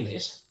saying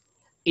this?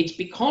 It's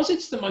because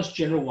it's the most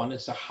general one.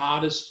 It's the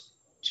hardest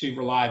to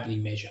reliably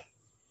measure.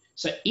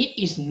 So it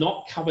is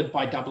not covered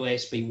by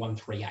AASB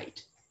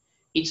 138.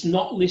 It's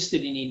not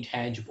listed in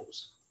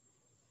intangibles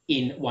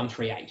in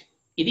 138.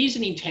 It is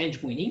an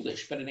intangible in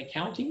English, but in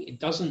accounting, it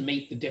doesn't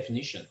meet the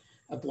definition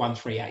of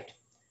 138.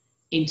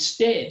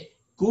 Instead,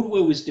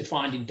 goodwill is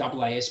defined in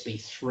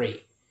AASB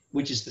 3,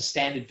 which is the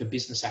standard for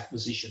business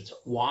acquisitions.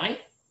 Why?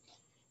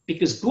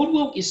 Because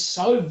goodwill is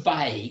so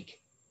vague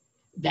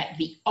that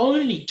the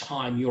only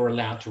time you're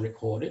allowed to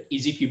record it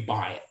is if you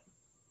buy it,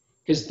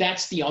 because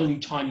that's the only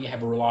time you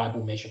have a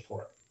reliable measure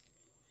for it.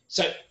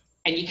 So,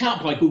 and you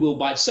can't buy goodwill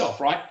by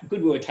itself, right?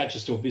 Goodwill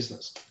attaches to a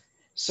business.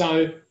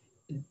 So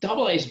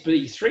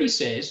AASB 3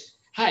 says,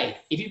 hey,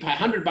 if you pay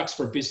 $100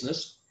 for a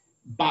business,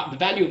 but the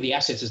value of the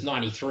assets is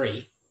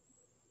 93,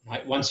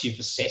 right? Once you've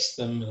assessed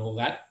them and all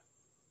that,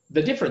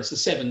 the difference, the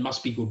 7,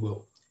 must be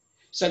goodwill.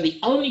 So the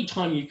only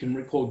time you can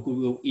record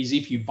goodwill is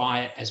if you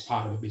buy it as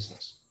part of a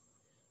business.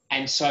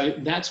 And so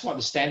that's why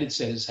the standard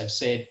setters have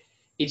said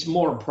it's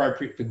more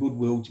appropriate for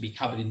goodwill to be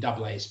covered in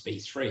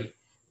AASB 3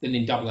 than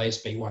in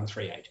AASB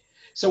 138.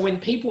 So when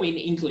people in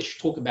English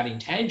talk about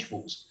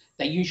intangibles,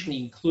 they usually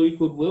include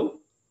goodwill,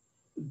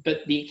 but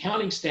the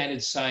accounting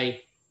standards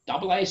say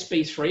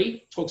AASB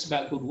 3 talks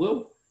about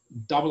goodwill,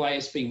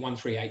 AASB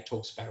 138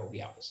 talks about all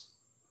the others.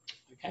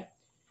 Okay,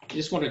 I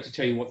just wanted to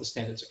tell you what the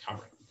standards are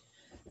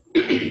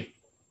covering.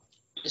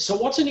 So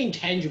what's an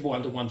intangible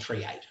under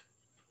 138?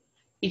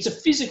 It's a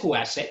physical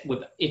asset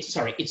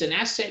it's an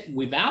asset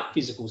without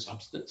physical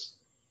substance.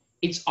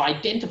 It's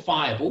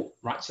identifiable,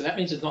 right? So that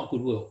means it's not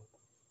goodwill,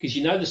 because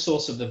you know the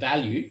source of the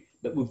value,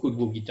 but with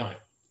goodwill you don't.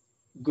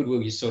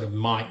 Goodwill you sort of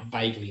might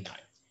vaguely know.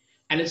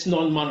 And it's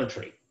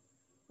non-monetary,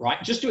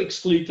 right? Just to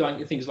exclude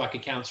things like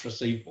accounts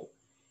receivable.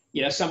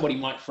 Somebody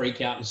might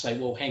freak out and say,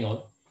 well, hang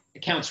on,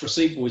 accounts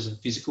receivable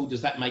isn't physical.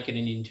 Does that make it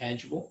an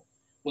intangible?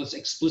 Well, it's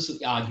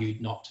explicitly argued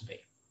not to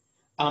be.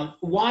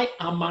 Why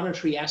are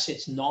monetary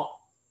assets not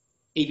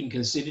even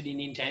considered in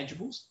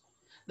intangibles?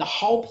 The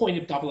whole point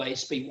of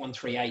AASB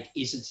 138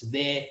 is it's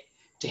there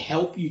to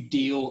help you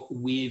deal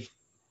with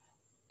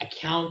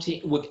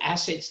accounting, with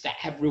assets that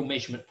have real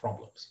measurement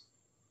problems.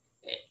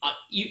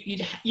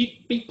 You'd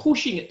be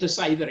pushing it to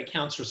say that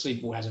accounts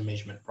receivable has a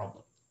measurement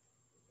problem,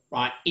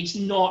 right? It's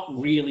not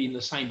really in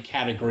the same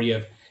category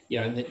of,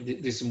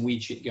 there's some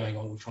weird shit going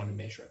on, we're trying to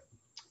measure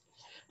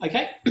it.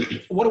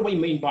 Okay, what do we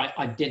mean by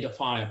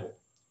identifiable?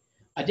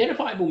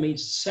 Identifiable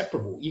means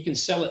separable. You can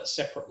sell it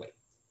separately.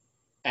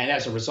 And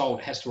as a result,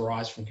 it has to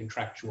arise from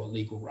contractual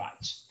legal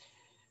rights.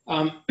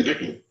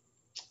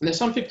 Now,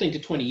 some 15 to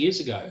 20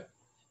 years ago,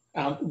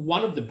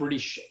 one of the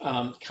British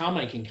car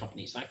making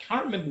companies, and I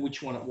can't remember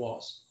which one it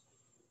was.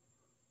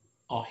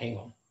 Oh, hang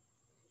on.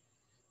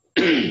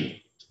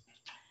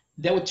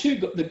 There were two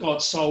that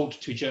got sold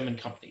to German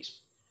companies.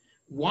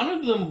 One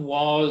of them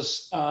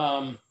was...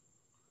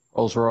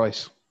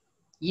 Rolls-Royce.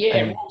 Yeah,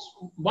 And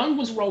one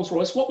was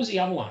Rolls-Royce. What was the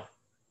other one?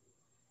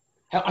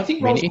 I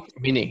think Rolls.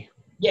 Mini.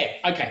 Yeah,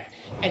 okay.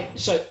 And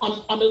so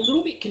I'm a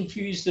little bit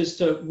confused as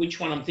to which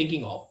one I'm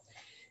thinking of.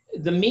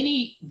 The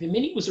Mini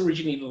was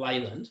originally the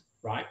Leyland,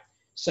 right?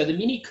 So the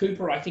Mini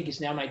Cooper, I think, is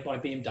now made by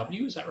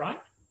BMW. Is that right?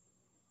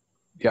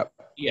 Yep.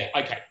 Yeah.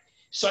 Okay.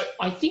 So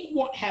I think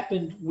what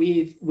happened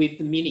with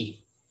the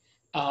Mini,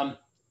 um,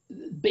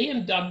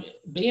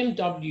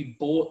 BMW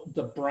bought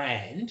the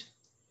brand,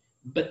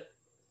 but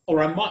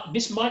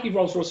this might be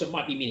Rolls-Royce, it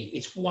might be Mini.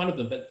 It's one of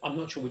them, but I'm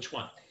not sure which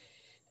one.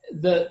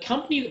 The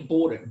company that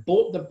bought it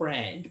bought the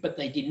brand, but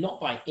they did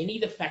not buy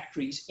any of the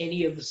factories,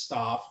 any of the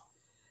staff.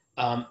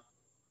 Um,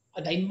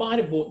 they might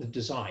have bought the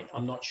design,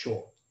 I'm not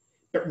sure.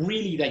 But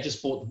really, they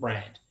just bought the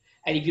brand.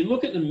 And if you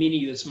look at the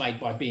Mini that's made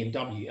by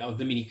BMW, or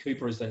the Mini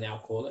Cooper as they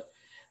now call it,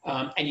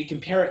 and you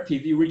compare it to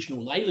the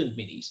original Leyland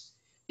Minis,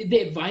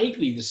 they're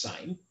vaguely the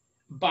same,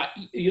 but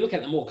you look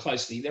at them more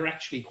closely, they're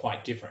actually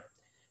quite different.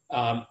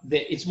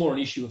 It's more an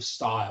issue of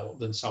style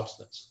than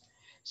substance.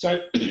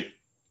 So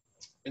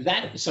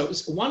so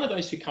it's one of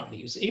those two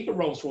companies, either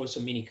Rolls-Royce or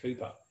Mini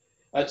Cooper,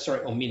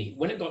 or Mini.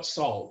 When it got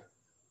sold,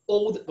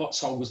 all that got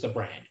sold was the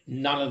brand,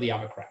 none of the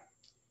other crap.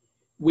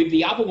 With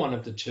the other one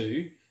of the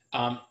two,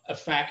 a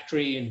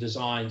factory and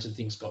designs and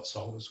things got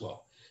sold as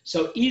well.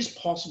 So it is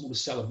possible to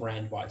sell a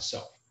brand by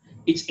itself.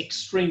 It's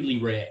extremely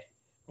rare.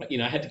 You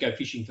know, I had to go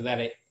fishing for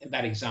that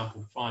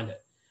example to find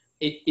it.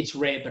 It's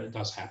rare, but it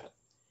does happen.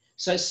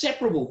 So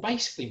separable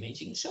basically means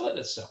you can sell it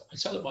itself and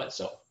sell it by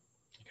itself.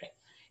 Okay,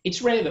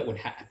 it's rare that would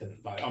happen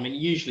though. I mean,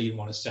 usually you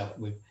want to sell it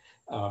with,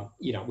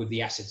 with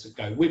the assets that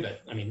go with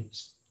it. I mean,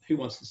 who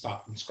wants to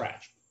start from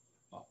scratch?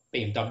 Well,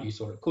 BMW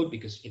sort of could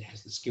because it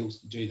has the skills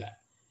to do that.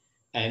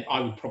 And I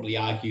would probably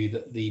argue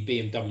that the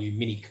BMW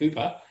Mini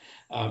Cooper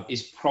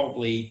is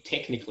probably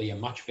technically a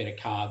much better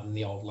car than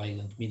the old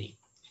Leyland Mini.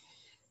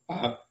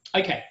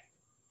 Okay,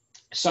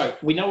 so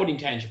we know what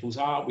intangibles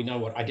are. We know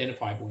what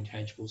identifiable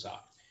intangibles are.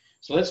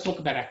 So let's talk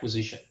about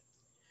acquisition.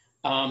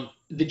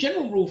 The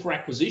general rule for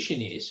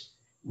acquisition is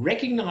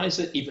recognize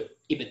that if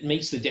it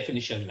meets the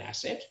definition of an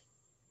asset,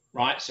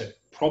 right? So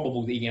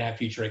probable that you're going to have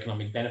future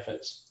economic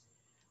benefits,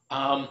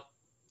 and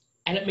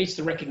it meets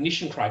the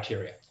recognition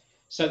criteria.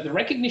 So the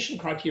recognition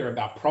criteria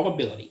about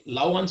probability,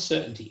 low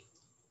uncertainty,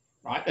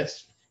 right?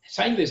 That's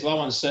saying there's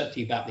low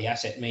uncertainty about the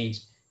asset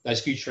means those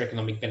future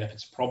economic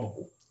benefits are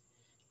probable.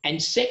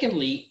 And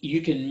secondly,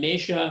 you can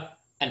measure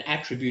an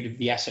attribute of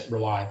the asset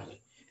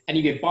reliably. And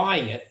if you're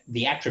buying it,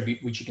 the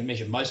attribute which you can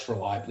measure most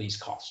reliably is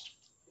cost.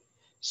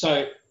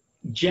 So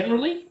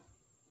generally,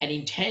 an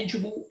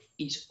intangible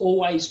is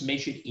always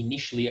measured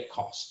initially at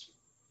cost.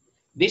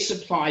 This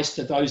applies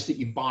to those that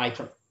you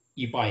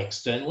buy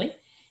externally.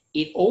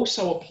 It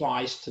also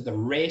applies to the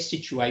rare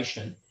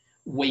situation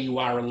where you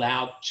are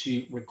allowed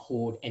to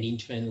record an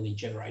internally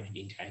generated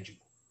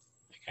intangible.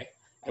 Okay,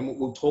 and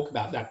we'll talk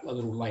about that a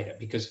little later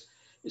because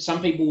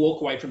some people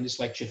walk away from this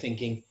lecture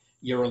thinking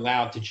you're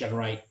allowed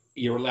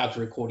to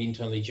record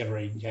internally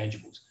generated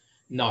intangibles.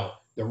 No,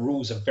 the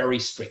rules are very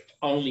strict.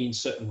 Only in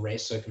certain rare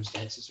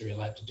circumstances are you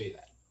allowed to do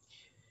that.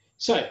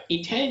 So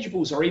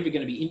intangibles are either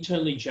going to be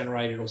internally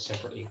generated or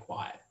separately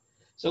acquired.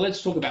 So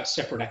let's talk about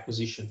separate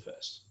acquisition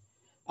first.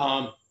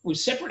 With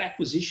separate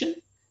acquisition,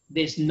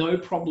 there's no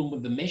problem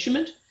with the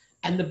measurement,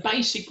 and the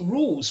basic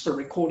rules for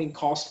recording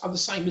cost are the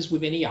same as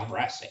with any other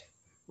asset,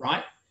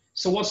 right?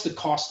 So what's the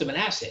cost of an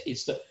asset?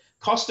 It's the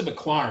cost of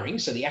acquiring,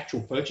 so the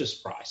actual purchase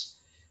price,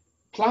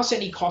 plus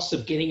any cost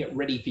of getting it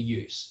ready for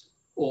use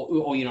or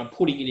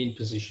putting it in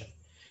position.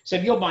 So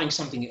if you're buying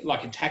something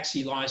like a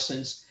taxi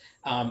license,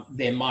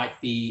 there might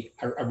be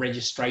a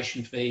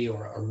registration fee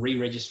or a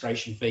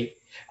re-registration fee.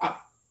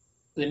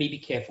 Let me be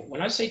careful.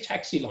 When I say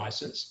taxi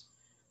license,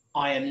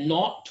 I am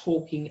not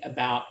talking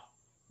about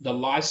the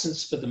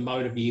license for the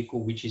motor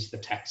vehicle, which is the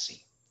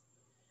taxi.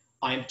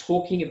 I am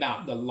talking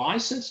about the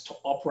license to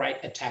operate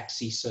a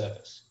taxi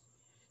service.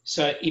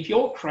 So if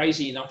you're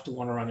crazy enough to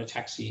want to run a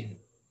taxi, and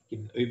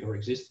given Uber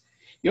exists,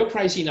 you're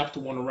crazy enough to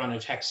want to run a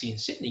taxi in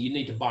Sydney, you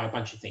need to buy a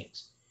bunch of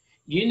things.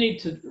 You need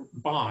to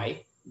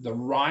buy the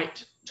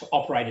right to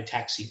operate a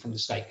taxi from the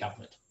state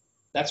government.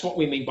 That's what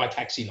we mean by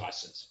taxi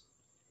license.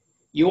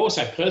 You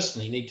also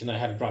personally need to know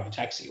how to drive a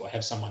taxi or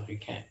have someone who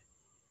can.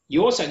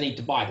 You also need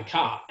to buy the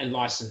car and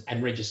license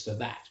and register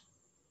that,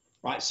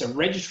 right? So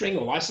registering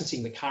or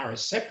licensing the car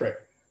is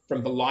separate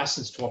from the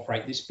license to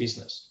operate this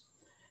business.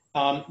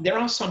 There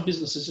are some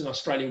businesses in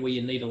Australia where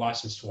you need a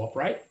license to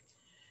operate.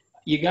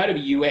 You go to the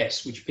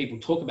US, which people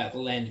talk about the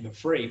land of the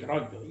free, but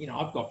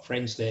I've got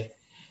friends there.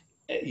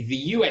 The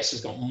US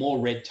has got more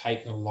red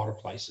tape than a lot of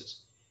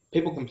places.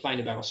 People complain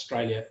about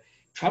Australia.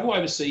 Travel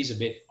overseas a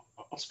bit.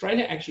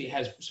 Australia actually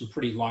has some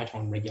pretty light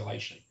on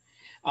regulation.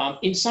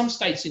 In some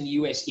states in the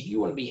US, if you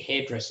want to be a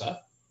hairdresser,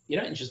 you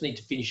don't just need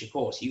to finish a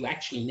course. You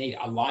actually need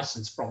a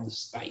license from the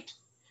state.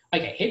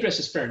 Okay,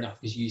 hairdresser's fair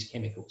enough because you use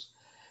chemicals.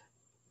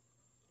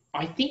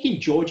 I think in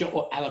Georgia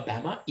or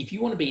Alabama, if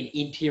you want to be an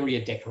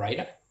interior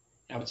decorator,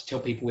 to tell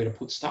people where to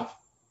put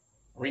stuff,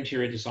 or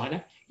interior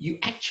designer, you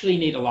actually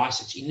need a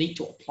license. You need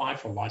to apply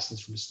for a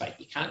license from the state.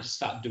 You can't just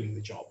start doing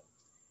the job.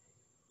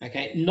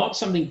 Okay, not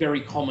something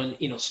very common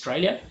in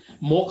Australia,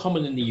 more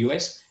common in the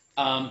US.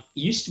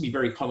 Used to be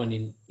very common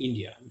in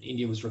India.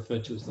 India was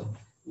referred to as the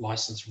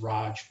licensed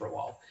Raj for a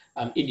while.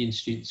 Indian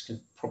students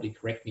can probably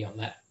correct me on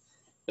that,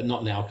 but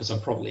not now because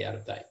I'm probably out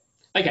of date.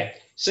 Okay,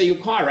 so you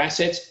acquire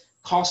assets,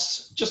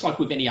 costs, just like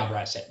with any other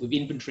asset, with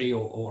inventory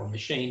or a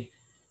machine,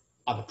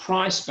 are the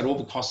price, but all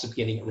the costs of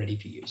getting it ready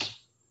for use.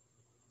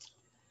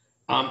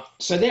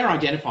 So they're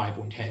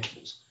identifiable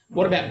intangibles.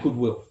 What about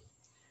goodwill?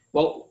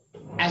 Well,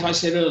 as I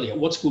said earlier,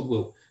 what's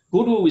goodwill?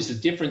 Goodwill is the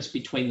difference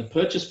between the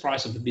purchase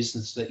price of the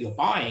business that you're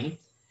buying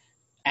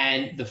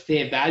and the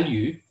fair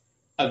value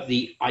of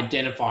the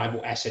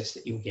identifiable assets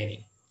that you're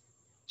getting.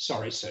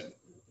 Sorry, so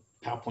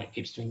PowerPoint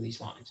keeps doing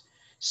these lines.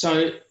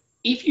 So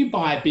if you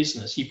buy a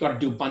business, you've got to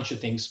do a bunch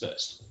of things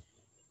first.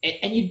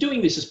 And you're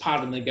doing this as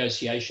part of the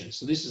negotiation,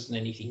 so this isn't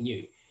anything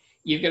new.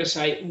 You've got to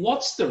say,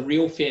 what's the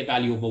real fair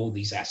value of all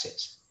these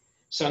assets?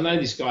 So I know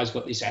this guy's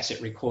got this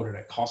asset recorded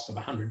at a cost of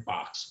 $100,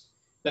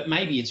 but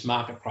maybe its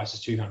market price is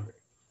 200,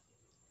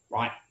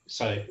 right?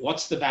 So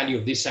what's the value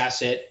of this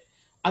asset?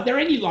 Are there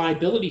any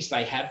liabilities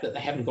they have that they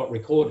haven't got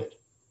recorded,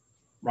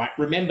 right?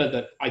 Remember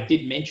that I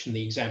did mention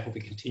the example of a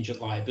contingent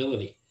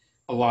liability.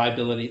 A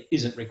liability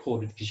isn't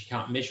recorded because you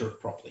can't measure it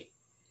properly.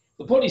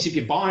 The point is, if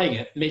you're buying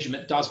it,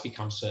 measurement does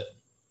become certain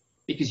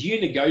because you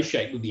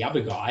negotiate with the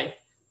other guy.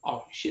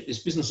 Oh shit, this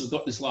business has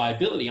got this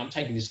liability. I'm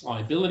taking this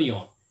liability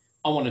on.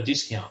 I want a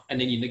discount. And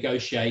then you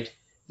negotiate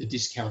the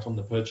discount on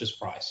the purchase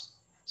price.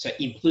 So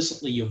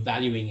implicitly, you're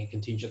valuing a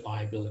contingent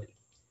liability.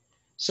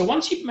 So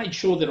once you've made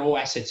sure that all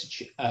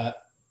assets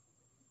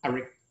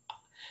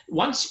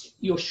once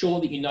you're sure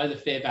that you know the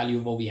fair value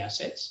of all the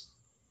assets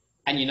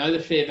and you know the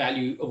fair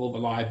value of all the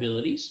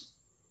liabilities,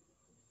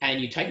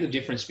 and you take the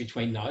difference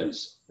between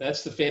those,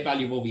 that's the fair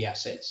value of all the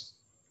assets.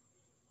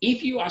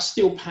 If you are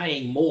still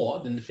paying more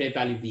than the fair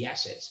value of the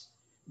assets,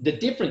 the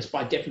difference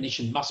by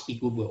definition must be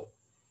goodwill.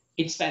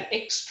 It's that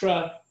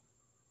extra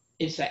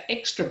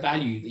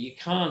value that you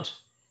can't,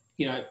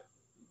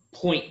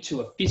 point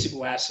to a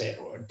physical asset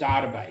or a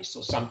database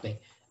or something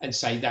and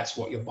say that's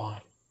what you're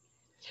buying.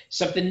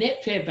 So if the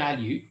net fair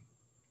value,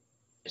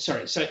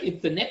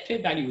 if the net fair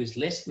value is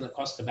less than the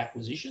cost of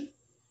acquisition,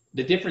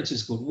 the difference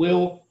is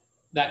goodwill.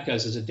 That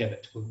goes as a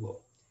debit to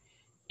goodwill.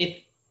 If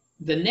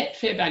the net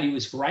fair value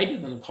is greater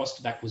than the cost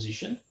of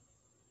acquisition,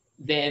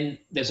 then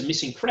there's a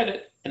missing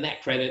credit, and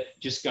that credit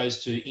just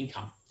goes to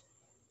income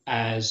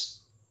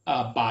as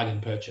a bargain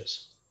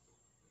purchase.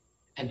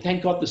 And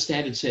thank God the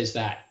standard says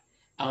that.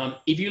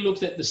 If you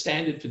looked at the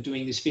standard for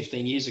doing this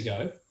 15 years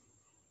ago,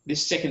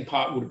 this second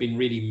part would have been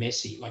really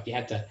messy. Like you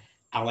had to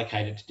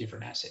allocate it to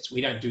different assets.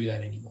 We don't do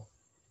that anymore.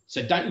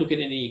 So don't look at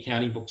any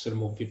accounting books that are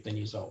more than 15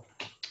 years old.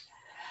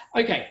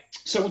 Okay,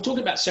 so we'll talk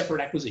about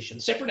separate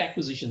acquisitions. Separate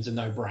acquisitions are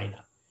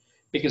no-brainer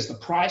because the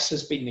price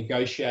has been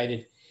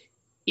negotiated.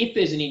 If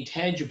there's an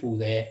intangible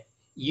there,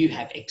 you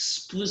have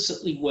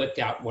explicitly worked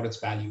out what its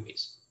value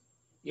is.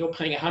 You're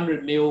paying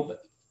 100 mil,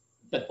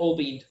 but all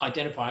the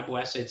identifiable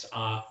assets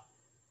are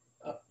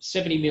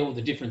 70 mil,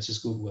 the difference is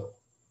goodwill.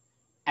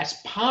 As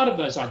part of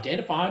those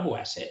identifiable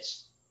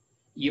assets,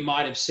 you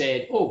might have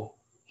said, oh,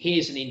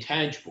 here's an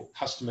intangible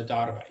customer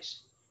database.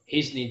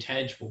 Here's an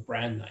intangible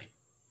brand name.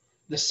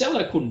 The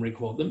seller couldn't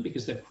record them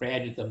because they've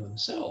created them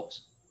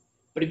themselves.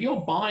 But if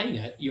you're buying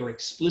it, you're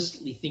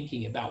explicitly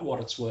thinking about what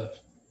it's worth.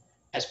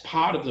 As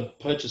part of the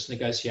purchase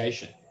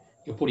negotiation,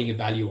 you're putting a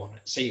value on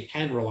it, so you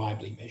can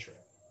reliably measure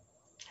it.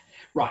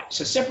 Right,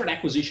 so separate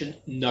acquisition,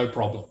 no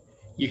problem.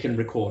 You can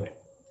record it.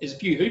 There's a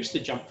few hoops to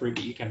jump through,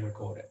 but you can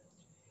record it.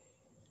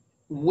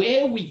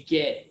 Where we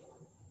get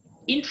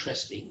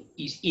interesting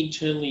is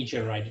internally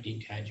generated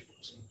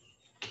intangibles.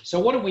 So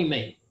what do we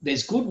mean?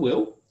 There's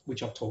goodwill,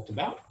 which I've talked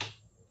about.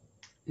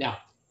 Now,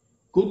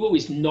 goodwill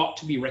is not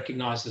to be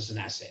recognized as an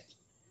asset.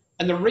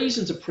 And the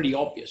reasons are pretty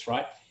obvious,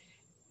 right?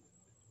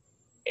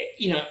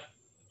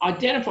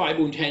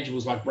 Identifiable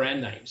intangibles like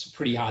brand names are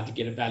pretty hard to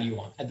get a value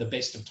on at the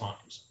best of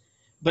times.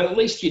 But at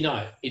least you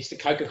know it's the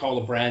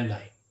Coca-Cola brand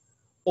name,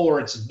 or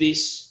it's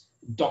this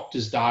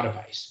doctor's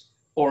database,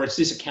 or it's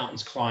this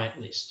accountant's client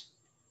list.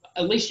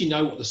 At least you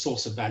know what the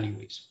source of value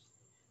is.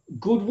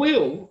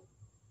 Goodwill,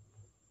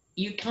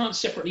 you can't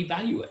separately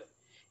value it.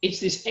 It's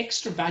this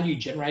extra value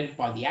generated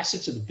by the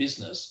assets of the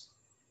business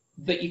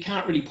that you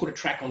can't really put a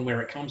track on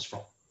where it comes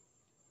from.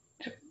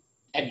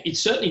 And it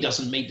certainly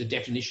doesn't meet the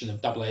definition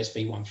of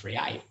AASB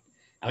 138.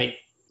 I mean,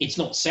 it's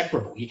not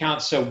separable. You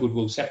can't sell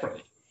goodwill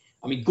separately.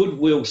 I mean,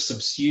 goodwill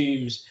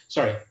subsumes,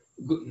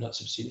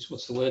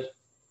 what's the word?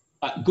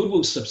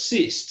 Goodwill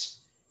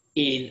subsists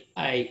in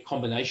a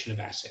combination of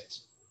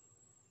assets,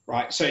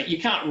 right? So you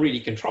can't really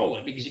control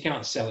it because you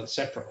can't sell it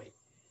separately.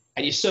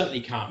 And you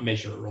certainly can't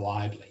measure it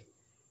reliably.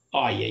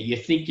 Oh yeah, you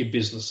think your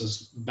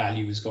business's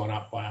value has gone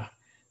up by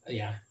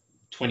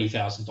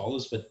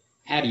 $20,000, but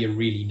how do you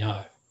really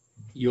know?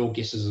 Your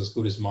guess is as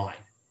good as mine,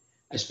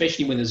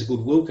 especially when there's a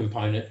goodwill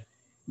component,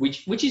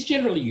 which is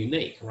generally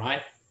unique,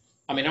 right?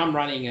 I mean,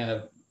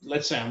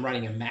 let's say I'm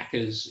running a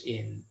Macca's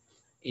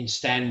in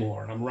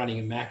Stanmore and I'm running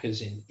a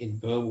Macca's in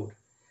Burwood.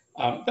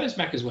 Those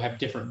Maccas will have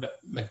different,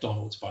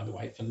 McDonald's, by the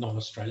way, for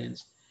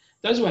non-Australians,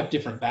 those will have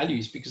different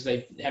values because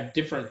they have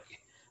different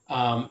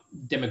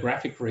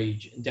demographic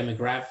regions,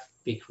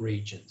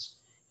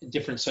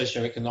 different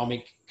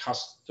socioeconomic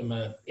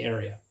customer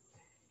area.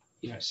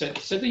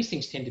 So these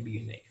things tend to be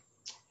unique.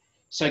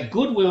 So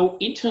goodwill,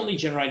 internally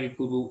generated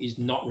goodwill, is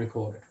not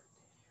recorded.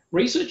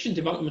 Research and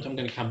development, I'm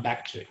going to come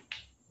back to.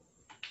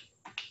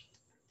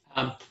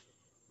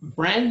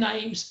 Brand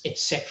names,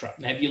 etc.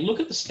 Now, if you look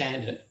at the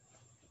standard,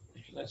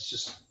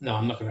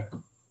 I'm not going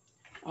to,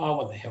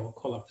 what the hell, I'll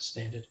call up the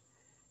standard.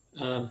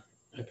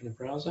 Open a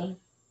browser,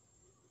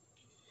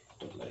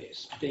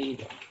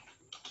 .asb.au.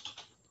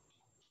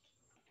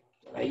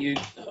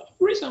 The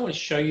reason I want to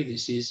show you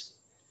this is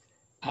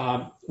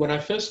when I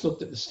first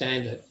looked at the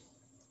standard,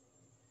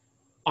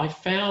 I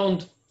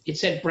found it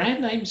said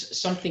brand names,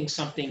 something,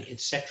 something,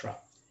 etc.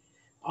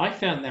 I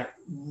found that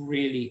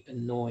really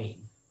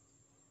annoying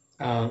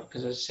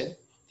because I said,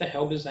 what the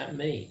hell does that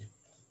mean?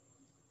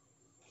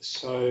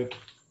 So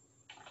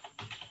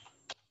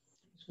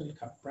let's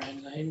look up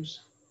brand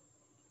names.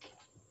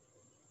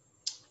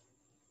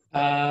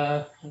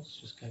 Let's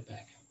just go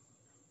back.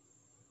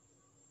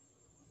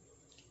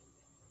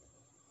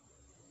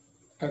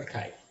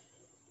 Okay.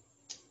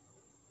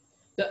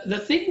 The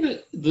thing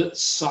that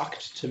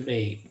sucked to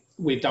me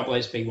with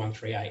ASB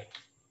 138,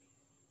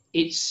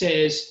 it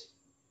says,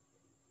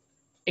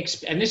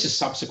 and this is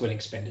subsequent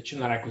expenditure,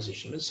 not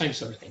acquisition, but the same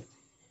sort of thing.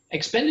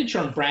 Expenditure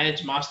on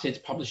brands,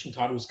 mastheads, publishing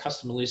titles,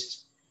 customer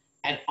lists,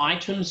 and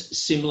items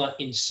similar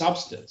in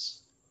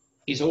substance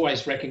is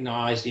always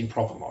recognised in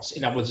profit and loss.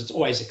 In other words, it's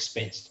always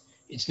expensed.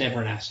 It's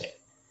never an asset.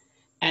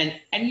 And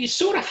you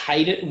sort of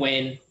hate it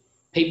when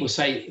people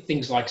say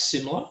things like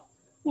similar.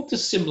 What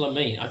does similar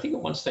mean? I think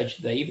at one stage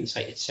they even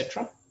say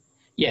etc.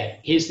 Yeah,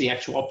 here's the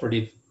actual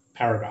operative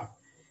paragraph.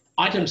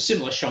 Items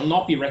similar shall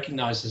not be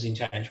recognised as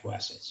intangible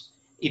assets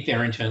if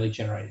they're internally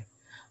generated.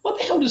 What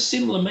the hell does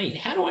similar mean?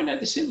 How do I know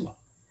the similar?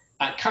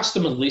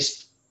 Customer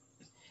list,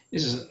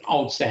 this is an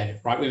old standard,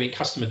 right? We mean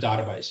customer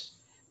database.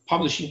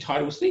 Publishing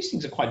titles, these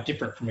things are quite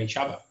different from each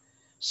other.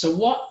 So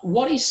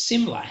what is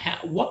similar?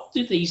 What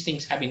do these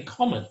things have in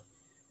common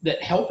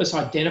that help us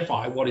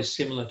identify what is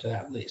similar to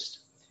that list?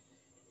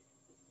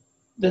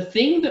 The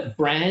thing that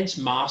brands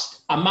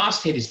a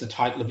masthead is the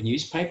title of a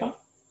newspaper.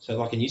 So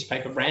like a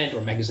newspaper brand or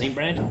a magazine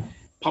brand,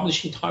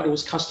 publishing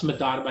titles, customer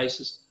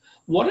databases.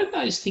 What do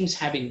those things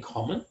have in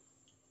common?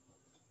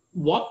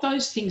 What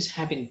those things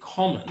have in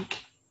common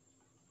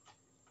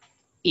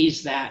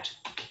is that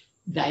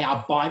they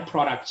are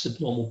byproducts of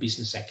normal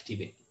business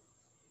activity,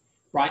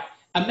 right?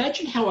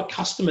 Imagine how a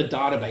customer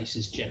database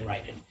is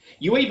generated.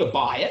 You either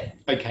buy it,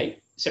 okay,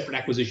 separate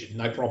acquisition,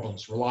 no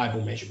problems,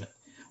 reliable measurement,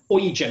 or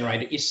you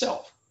generate it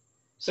yourself.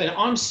 So now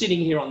I'm sitting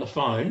here on the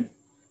phone,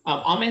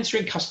 I'm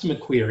answering customer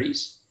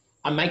queries,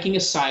 I'm making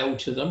a sale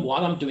to them.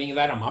 While I'm doing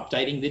that, I'm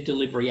updating the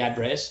delivery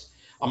address.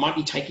 I might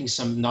be taking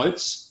some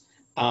notes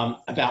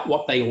about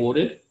what they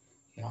ordered.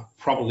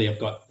 Probably I've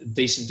got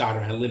decent data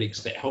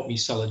analytics that help me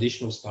sell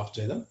additional stuff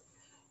to them.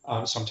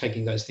 So I'm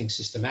taking those things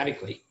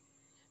systematically.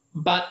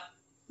 But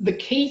the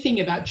key thing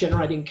about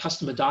generating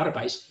customer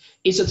database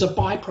is it's a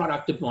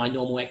byproduct of my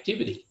normal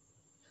activity.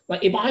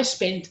 Like if I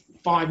spend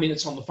 5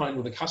 minutes on the phone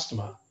with a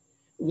customer,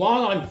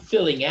 while I'm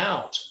filling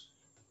out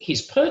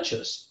his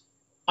purchase,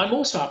 I'm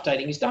also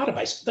updating his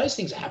database. Those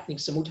things are happening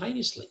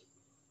simultaneously.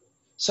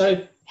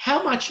 So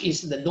how much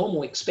is the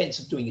normal expense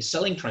of doing a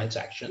selling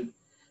transaction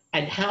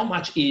and how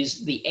much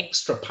is the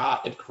extra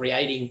part of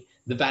creating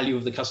the value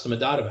of the customer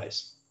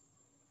database?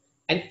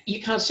 And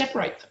you can't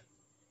separate them.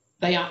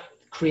 They are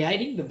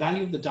creating the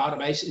value of the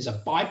database is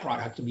a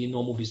byproduct of your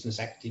normal business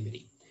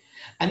activity.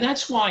 And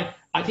that's why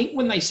I think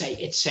when they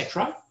say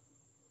etc.,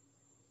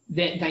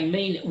 they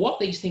mean what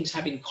these things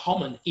have in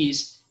common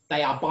is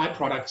they are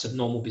byproducts of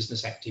normal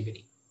business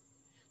activity.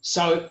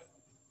 So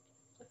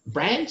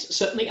brands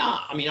certainly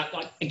are. I mean,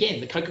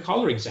 again, the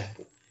Coca-Cola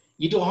example.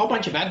 You do a whole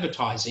bunch of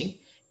advertising.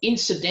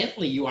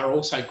 Incidentally, you are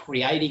also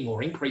creating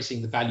or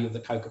increasing the value of the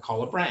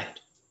Coca-Cola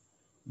brand.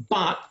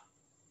 But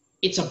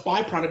it's a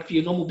byproduct of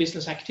your normal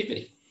business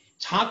activity.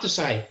 It's hard to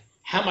say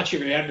how much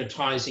of your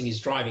advertising is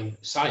driving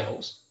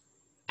sales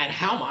and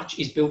how much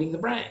is building the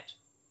brand,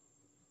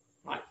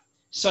 right?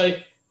 So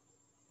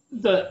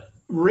the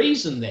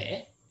reason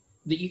there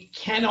that you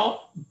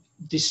cannot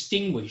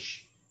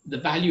distinguish the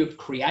value of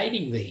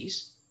creating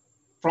these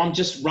from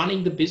just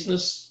running the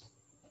business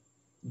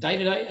day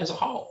to day as a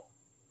whole.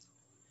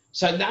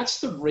 So that's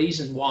the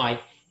reason why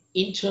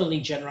internally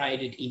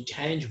generated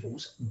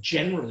intangibles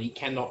generally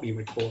cannot be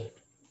recorded.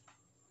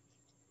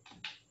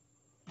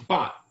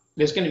 But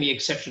there's going to be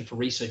exception for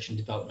research and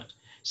development.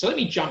 So let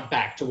me jump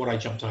back to what I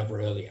jumped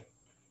over earlier.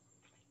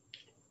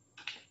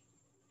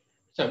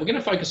 So we're going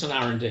to focus on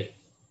R&D.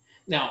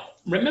 Now,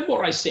 remember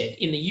what I said,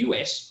 in the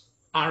US,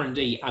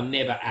 R&D are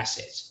never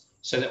assets,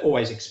 so they're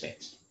always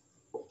expense.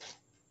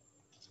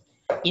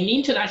 In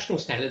international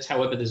standards,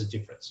 however, there's a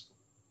difference.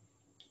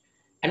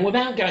 And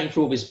without going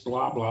through all this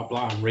blah, blah,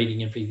 blah, and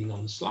reading everything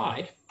on the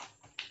slide,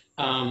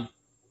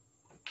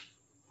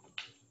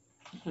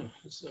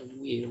 It's a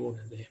weird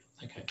order there.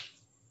 Okay.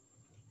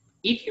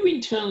 If you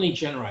internally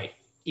generate,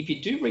 if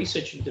you do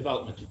research and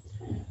development,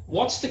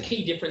 what's the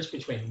key difference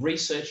between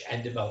research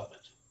and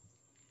development?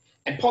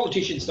 And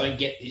politicians don't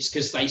get this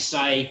because they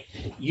say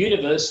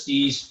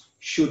universities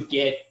should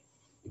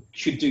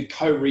do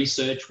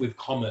co-research with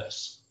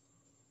commerce,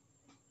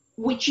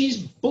 which is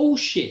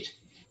bullshit,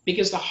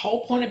 because the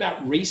whole point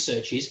about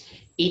research is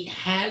it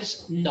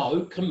has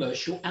no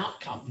commercial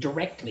outcome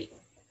directly.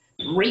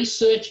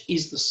 Research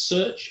is the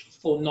search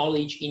for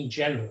knowledge in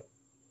general.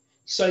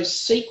 So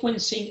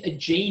sequencing a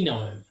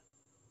genome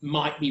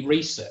might be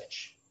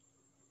research.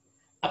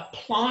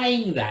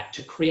 Applying that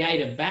to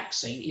create a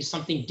vaccine is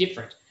something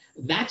different.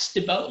 That's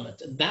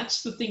development.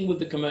 That's the thing with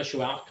the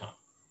commercial outcome.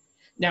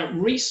 Now,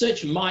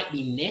 research might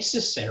be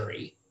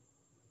necessary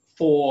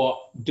for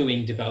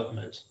doing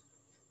development,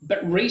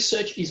 but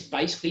research is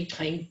basically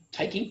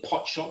taking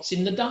pot shots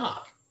in the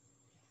dark.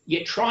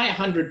 You try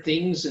 100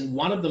 things and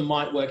one of them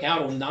might work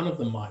out or none of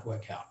them might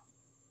work out.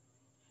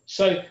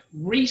 So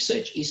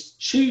research is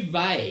too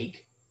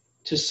vague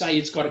to say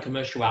it's got a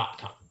commercial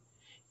outcome.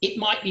 It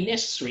might be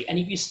necessary. And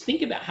if you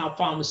think about how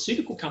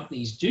pharmaceutical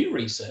companies do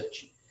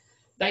research,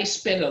 they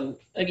spend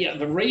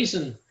the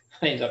reason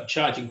they end up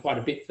charging quite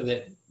a bit for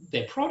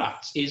their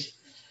products is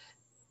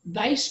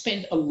they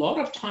spend a lot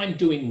of time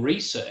doing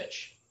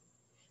research,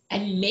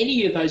 and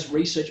many of those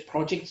research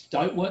projects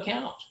don't work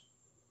out.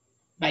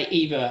 They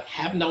either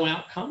have no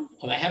outcome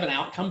or they have an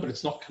outcome, but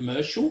it's not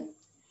commercial.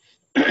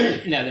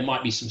 Now, there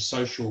might be some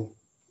social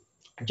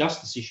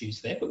justice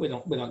issues there, but we're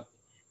not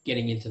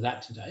getting into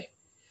that today.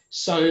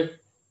 So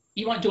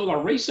you might do a lot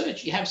of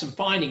research, you have some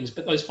findings,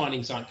 but those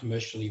findings aren't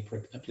commercially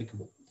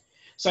applicable.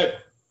 So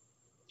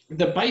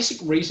the basic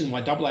reason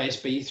why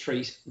AASB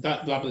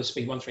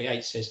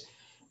 138 says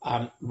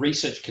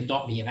research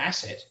cannot be an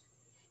asset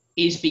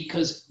is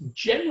because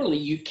generally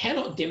you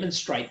cannot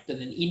demonstrate that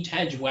an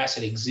intangible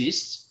asset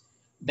exists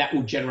that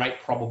will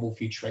generate probable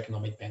future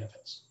economic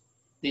benefits.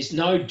 There's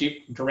no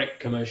direct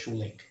commercial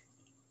link.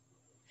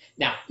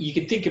 Now, you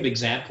can think of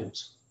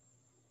examples.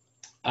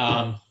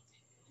 An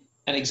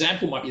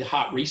example might be the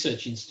Heart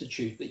Research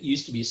Institute that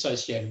used to be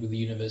associated with the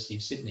University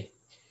of Sydney.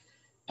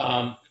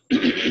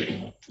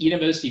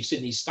 University of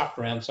Sydney stuffed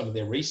around some of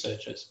their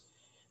researchers,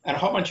 and a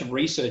whole bunch of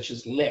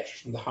researchers left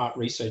from the Heart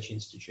Research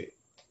Institute.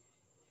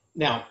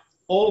 Now,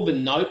 all the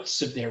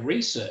notes of their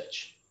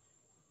research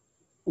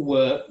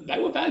were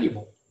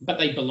valuable, but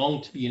they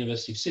belonged to the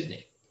University of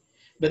Sydney.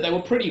 But they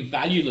were pretty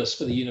valueless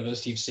for the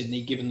University of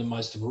Sydney, given that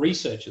most of the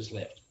researchers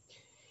left.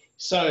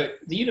 So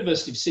the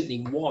University of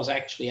Sydney was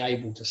actually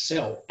able to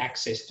sell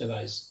access to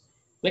those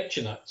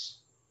lecture notes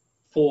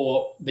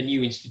for the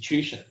new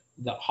institution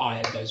that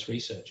hired those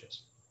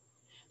researchers.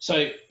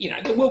 So,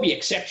 there will be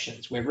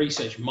exceptions where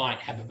research might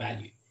have a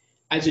value.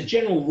 As a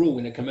general rule,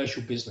 in a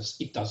commercial business,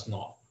 it does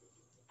not.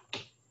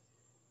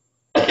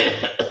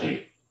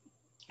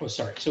 Oh,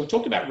 sorry. So we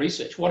talked about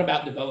research. What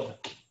about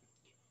development?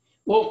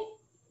 Well,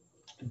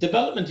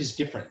 development is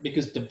different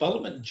because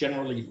development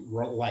generally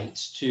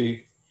relates to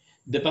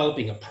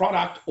developing a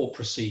product or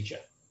procedure,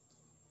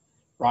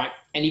 right?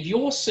 And if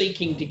you're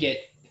seeking to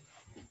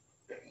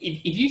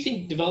if you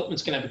think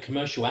development's going to have a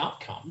commercial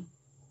outcome,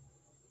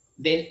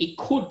 then it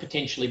could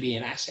potentially be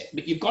an asset,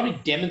 but you've got to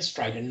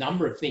demonstrate a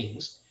number of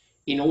things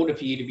in order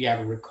for you to be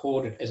able to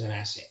record it as an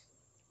asset,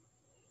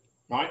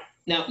 right?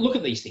 Now, look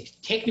at these things: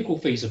 technical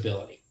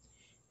feasibility,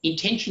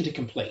 intention to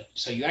complete,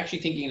 so you're actually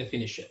thinking to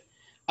finish it,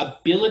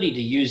 ability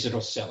to use it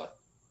or sell it.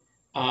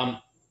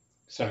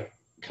 So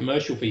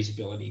commercial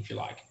feasibility, if you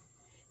like.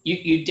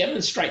 You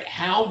demonstrate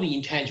how the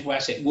intangible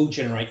asset will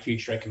generate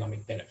future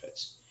economic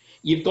benefits.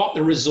 You've got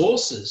the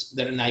resources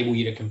that enable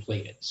you to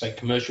complete it. So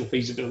commercial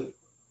feasibility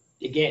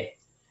again,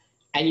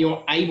 and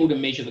you're able to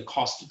measure the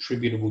cost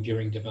attributable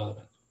during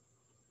development.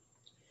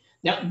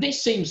 Now,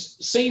 this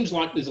seems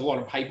like there's a lot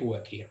of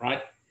paperwork here,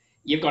 right?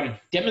 You've got to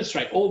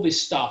demonstrate all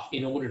this stuff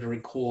in order to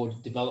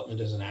record development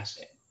as an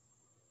asset.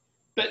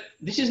 But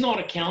this is not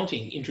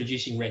accounting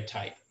introducing red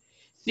tape.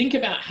 Think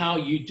about how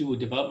you do a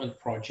development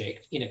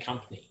project in a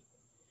company.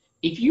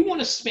 If you want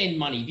to spend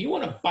money, if you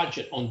want to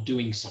budget on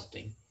doing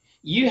something,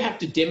 you have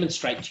to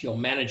demonstrate to your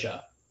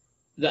manager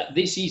that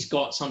this has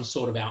got some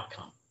sort of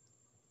outcome,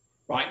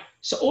 right?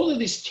 So all of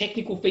this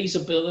technical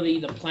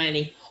feasibility, the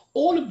planning,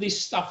 all of this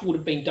stuff would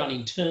have been done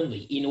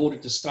internally in order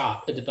to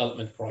start a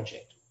development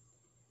project.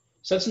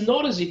 So it's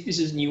not as if this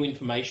is new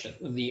information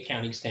that the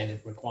accounting standard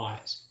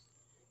requires.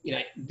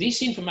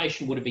 This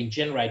information would have been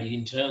generated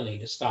internally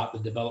to start the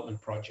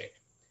development project.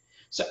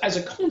 So as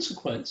a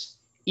consequence,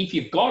 if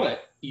you've got it,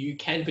 you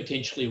can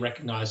potentially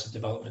recognize a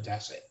development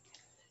asset.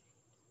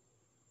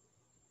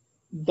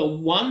 The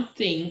one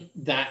thing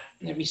that,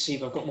 let me see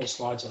if I've got more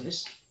slides on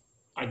this.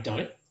 I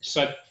don't.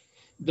 So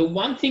the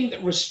one thing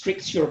that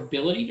restricts your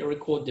ability to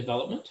record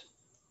development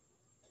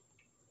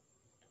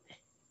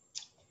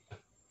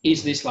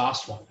is this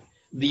last one,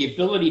 the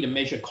ability to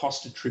measure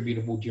cost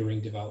attributable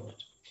during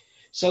development.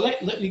 So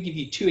let me give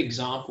you two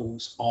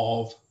examples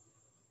of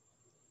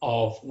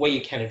where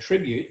you can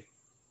attribute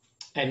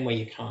and where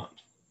you can't.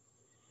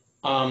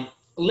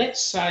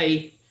 let's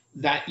say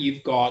that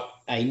you've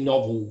got a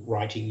novel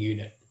writing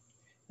unit,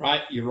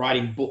 right? You're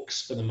writing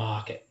books for the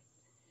market.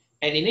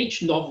 And in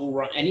each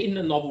novel, and in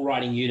the novel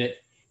writing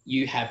unit,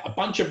 you have a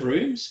bunch of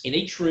rooms. In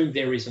each room,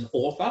 there is an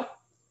author.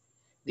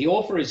 The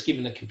author is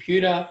given a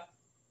computer,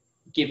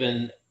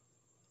 given,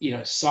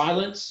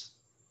 silence.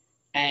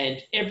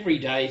 And every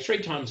day, 3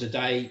 times a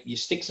day, you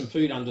stick some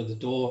food under the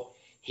door.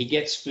 He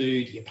gets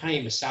food, you pay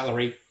him a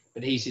salary,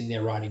 but he's in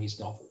there writing his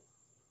novel.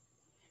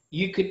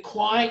 You could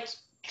quite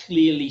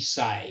clearly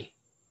say,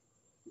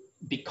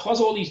 because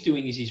all he's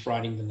doing is he's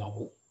writing the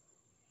novel,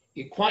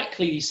 you quite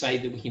clearly say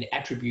that we can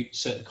attribute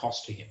certain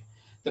costs to him.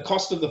 The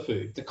cost of the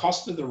food, the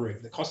cost of the room,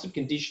 the cost of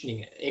conditioning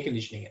it, air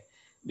conditioning it,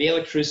 the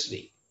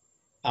electricity,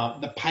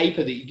 the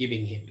paper that you're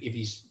giving him if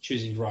he's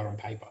choosing to write on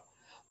paper.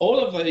 All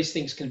of those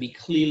things can be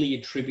clearly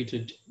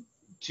attributed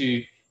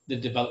to the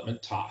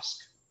development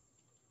task.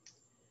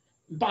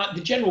 But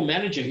the general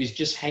manager who's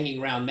just hanging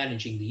around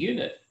managing the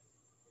unit,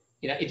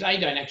 if they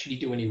don't actually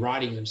do any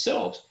writing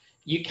themselves,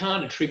 you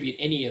can't attribute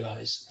any of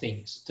those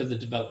things to the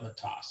development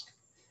task.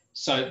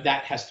 So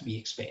that has to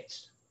be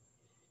expensed.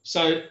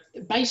 So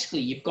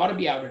basically, you've got to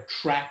be able to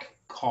track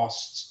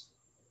costs,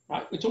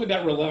 right? We're talking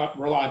about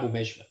reliable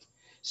measurement.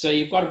 So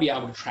you've got to be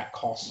able to track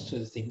costs to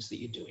the things that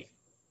you're doing.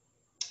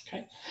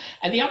 Okay.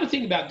 And the other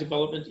thing about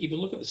development, if you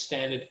look at the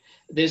standard,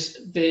 there's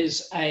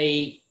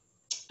an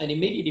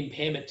immediate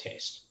impairment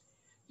test.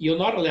 You're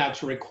not allowed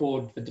to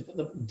record the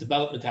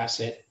development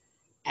asset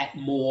at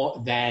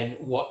more than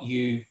what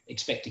you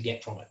expect to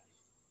get from it.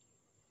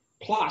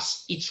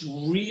 Plus, it's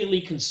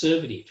really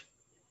conservative.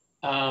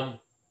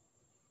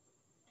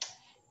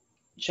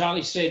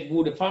 Charlie said,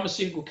 would a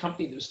pharmaceutical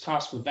company that was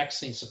tasked with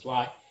vaccine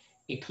supply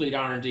include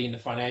R&D in the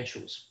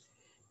financials?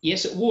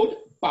 Yes, it would,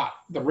 but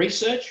the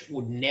research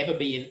would never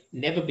be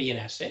an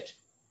asset,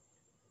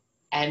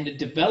 and the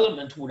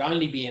development would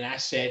only be an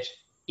asset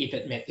if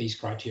it met these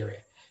criteria.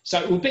 So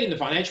it would be in the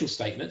financial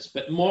statements,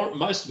 but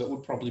most of it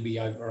would probably be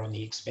over on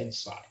the expense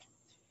side.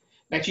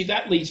 Actually,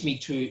 that leads me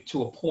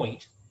to a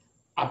point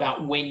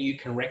about when you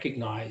can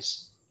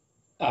recognize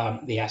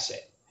the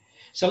asset.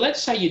 So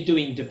let's say you're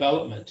doing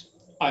development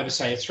over,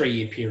 say, a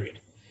 3-year period.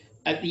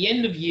 At the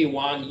end of year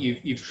 1,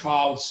 you've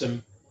trialed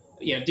some,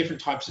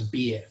 different types of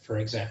beer, for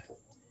example,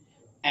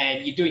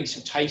 and you're doing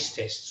some taste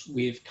tests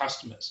with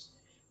customers,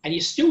 and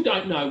you still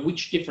don't know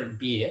which different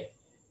beer.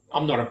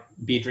 I'm not a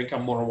beer drinker,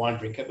 I'm more a wine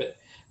drinker, but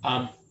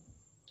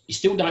you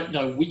still don't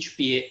know which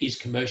beer is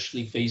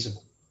commercially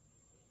feasible.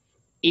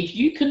 If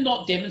you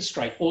cannot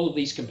demonstrate all of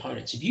these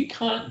components, if you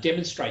can't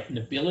demonstrate an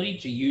ability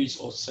to use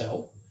or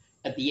sell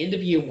at the end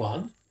of year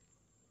 1,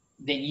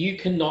 then you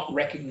cannot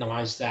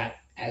recognize that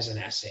as an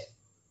asset.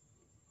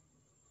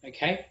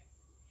 Okay?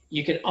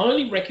 You can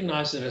only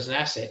recognize it as an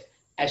asset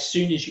as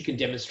soon as you can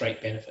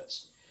demonstrate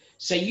benefits.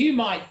 So you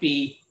might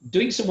be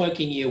doing some work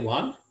in year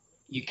 1,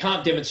 you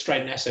can't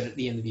demonstrate an asset at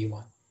the end of year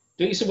 1.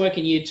 Doing some work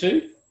in year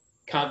 2,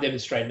 can't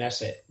demonstrate an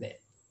asset there.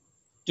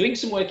 Doing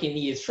some work in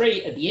year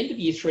 3, at the end of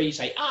year 3, you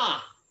say,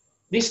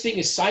 this thing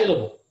is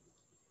saleable.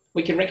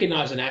 We can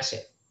recognize an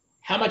asset.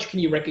 How much can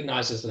you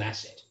recognize as an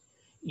asset?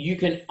 You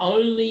can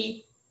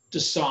only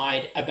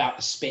decide about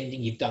the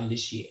spending you've done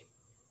this year.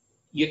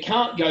 You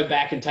can't go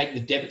back and take the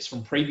debits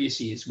from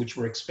previous years, which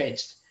were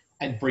expensed,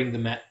 and bring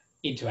them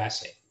into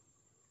asset,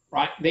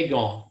 right? They're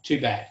gone, too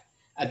bad.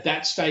 At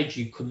that stage,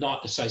 you could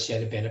not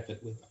associate a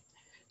benefit with them.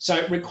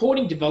 So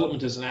recording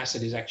development as an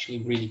asset is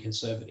actually really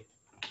conservative.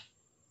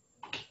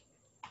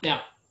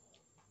 Now,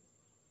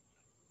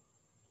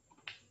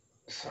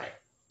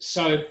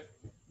 so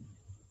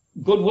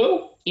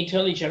goodwill,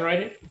 internally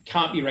generated,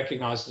 can't be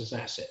recognized as an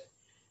asset.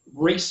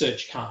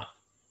 Research can't.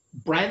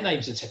 Brand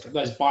names, etc.,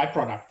 those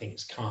byproduct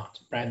things can't.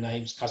 Brand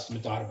names, customer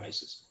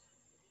databases.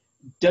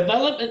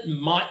 Development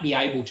might be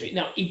able to.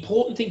 Now,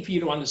 important thing for you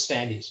to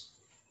understand is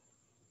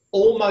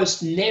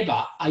almost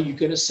never are you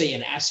going to see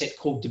an asset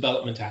called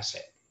development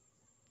asset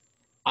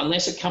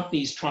unless a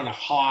company is trying to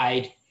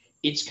hide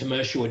its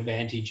commercial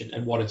advantage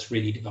and what it's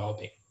really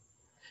developing.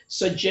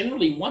 So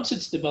generally, once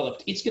it's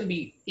developed, it's going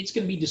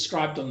to be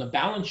described on the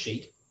balance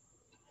sheet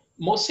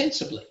more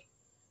sensibly.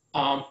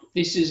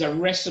 This is a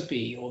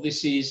recipe, or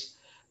this is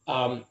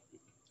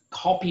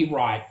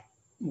copyright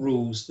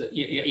rules that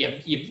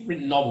you've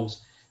written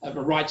novels,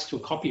 rights to a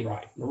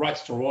copyright, the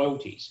rights to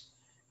royalties.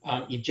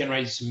 You've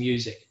generated some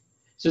music.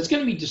 So it's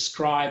going to be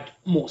described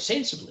more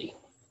sensibly.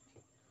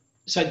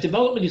 So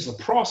development is the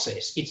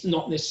process. It's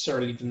not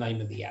necessarily the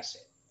name of the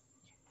asset.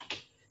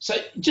 So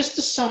just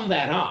to sum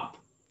that up,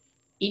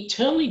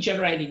 internally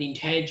generated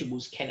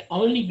intangibles can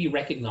only be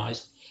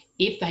recognized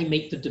if they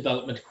meet the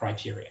development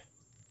criteria.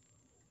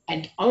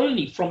 And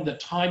only from the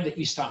time that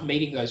you start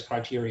meeting those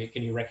criteria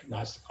can you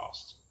recognize the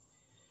costs.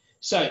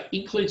 So it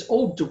includes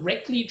all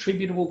directly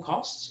attributable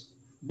costs,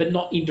 but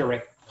not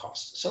indirect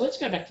costs. So let's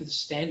go back to the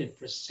standard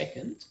for a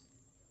second.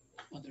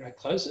 Oh, did I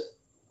close it?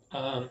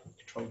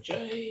 Control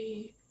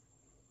J.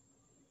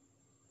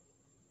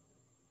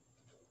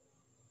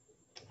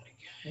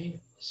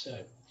 Okay, so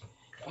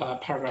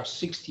paragraph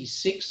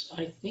 66,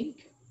 I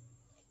think.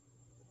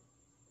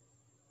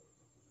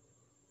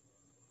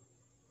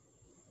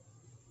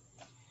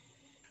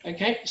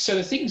 Okay, so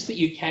the things that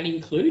you can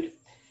include,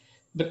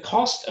 the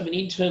cost of an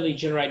internally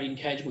generated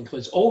intangible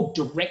includes all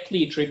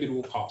directly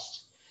attributable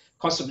costs.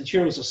 Cost of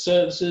materials or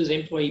services,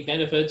 employee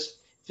benefits,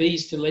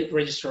 fees to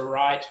register a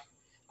right,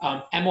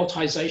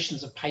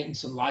 amortizations of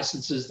patents and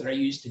licenses that are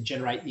used to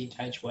generate the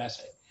intangible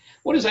asset.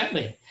 What does that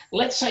mean?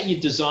 Let's say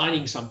you're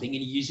designing something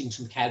and you're using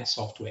some CAD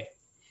software,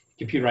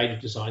 computer-aided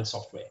design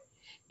software.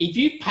 If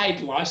you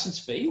paid license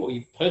fee or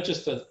you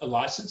purchased a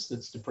license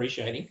that's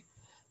depreciating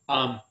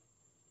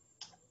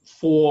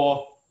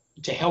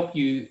to help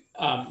you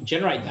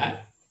generate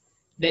that,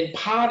 then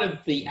part of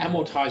the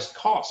amortized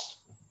cost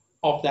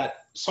of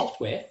that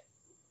software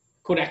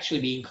could actually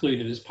be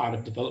included as part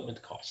of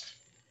development cost.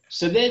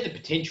 So they're the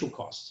potential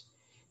costs.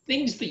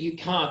 Things that you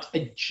can't,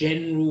 a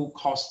general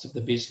cost of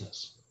the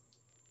business.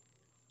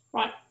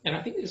 Right, and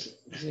I think there's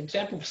an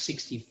example for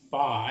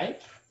 65.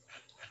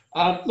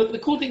 Look, the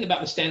cool thing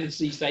about the standards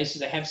these days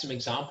is they have some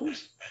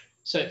examples.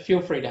 So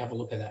feel free to have a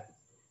look at that.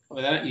 I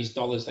mean, they don't use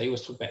dollars, they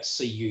always talk about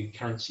CU,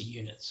 currency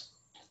units.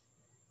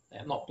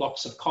 They're not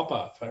blocks of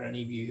copper for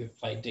any of you who've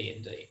played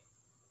D&D.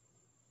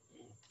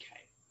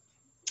 Okay.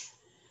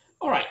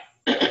 All right.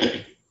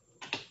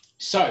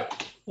 So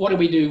what do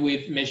we do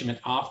with measurement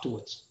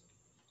afterwards?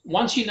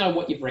 Once you know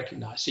what you've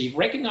recognized, so you've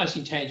recognized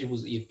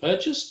intangibles that you've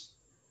purchased,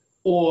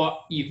 or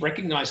you've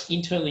recognized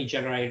internally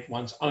generated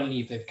ones only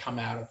if they've come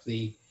out of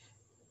the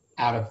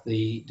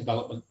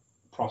development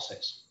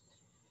process.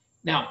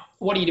 Now,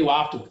 what do you do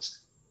afterwards?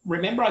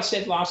 Remember I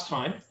said last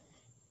time,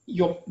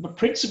 the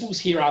principles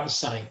here are the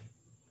same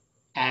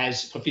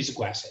as for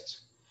physical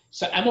assets.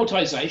 So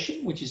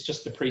amortization, which is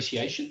just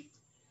depreciation.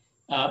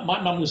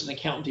 My mum was an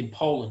accountant in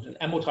Poland, and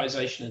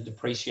amortization and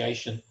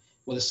depreciation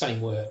were the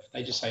same word.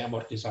 They just say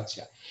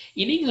amortizacja.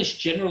 In English,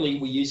 generally,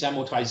 we use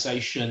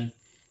amortization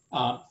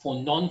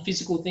for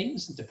non-physical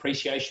things and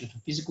depreciation for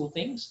physical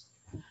things.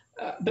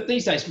 But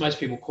these days, most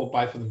people call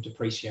both of them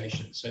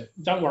depreciation. So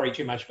don't worry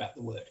too much about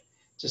the word.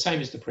 It's the same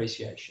as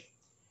depreciation.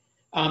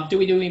 Do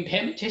we do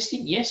impairment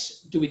testing?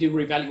 Yes. Do we do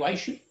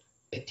revaluation?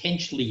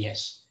 Potentially,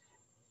 yes.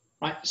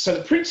 Right? So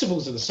the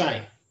principles are the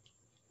same.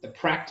 The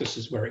practice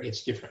is where it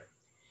gets different.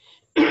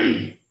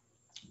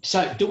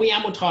 So do we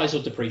amortize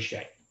or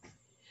depreciate?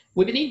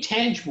 With an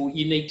intangible,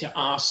 you need to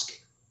ask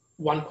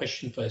one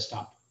question first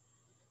up.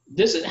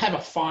 Does it have a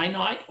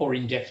finite or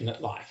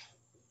indefinite life?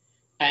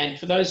 And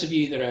for those of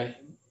you that are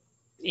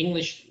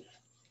English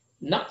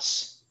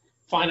nuts,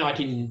 finite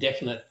and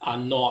indefinite are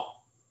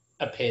not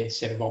a paired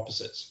set of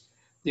opposites.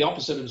 The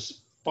opposite of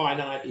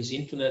finite is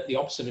infinite. The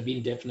opposite of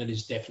indefinite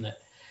is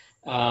definite.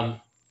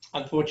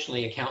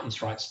 Unfortunately,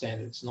 accountants write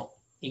standards, not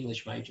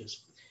English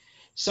majors.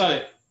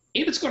 So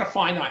if it's got a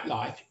finite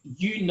life,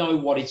 you know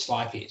what its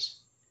life is.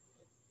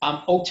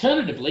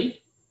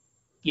 Alternatively,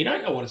 you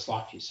don't know what its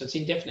life is, so it's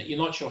indefinite. You're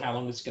not sure how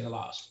long it's going to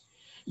last.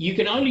 You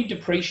can only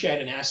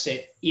depreciate an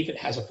asset if it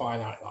has a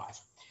finite life.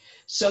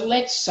 So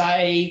let's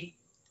say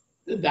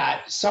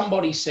that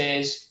somebody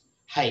says,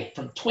 hey,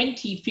 from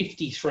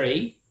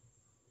 2053,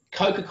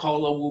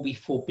 Coca-Cola will be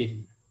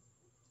forbidden.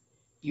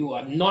 You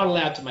are not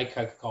allowed to make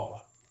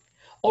Coca-Cola.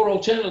 Or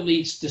alternatively,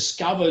 it's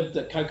discovered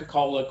that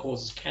Coca-Cola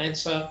causes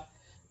cancer,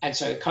 and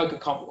so the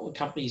Coca-Cola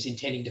company is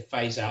intending to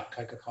phase out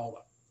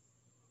Coca-Cola.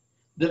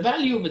 The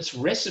value of its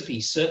recipe,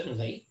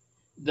 certainly,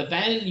 the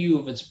value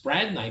of its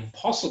brand name,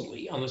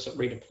 possibly, unless it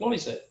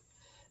redeploys it,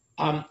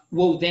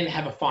 will then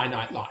have a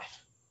finite life.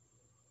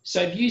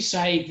 So if you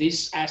say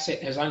this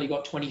asset has only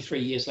got 23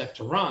 years left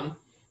to run,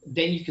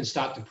 then you can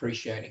start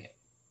depreciating it.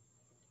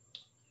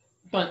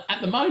 But at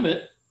the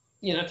moment,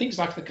 you know, things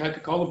like the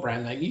Coca-Cola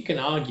brand name, you can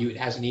argue it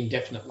has an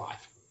indefinite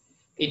life.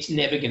 It's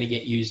never going to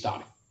get used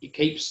up. It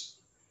keeps,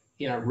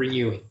 you know,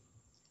 renewing.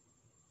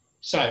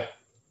 So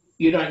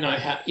you don't know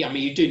how, I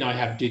mean, you do know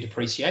how to do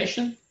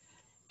depreciation.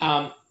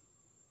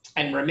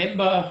 And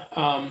remember,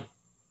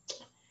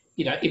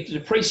 you know, if the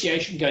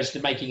depreciation goes to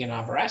making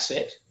another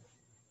asset,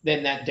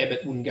 then that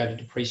debit wouldn't go to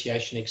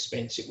depreciation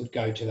expense, it would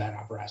go to that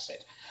other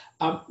asset.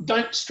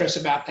 Don't stress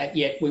about that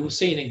yet. We will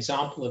see an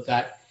example of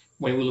that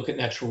when we look at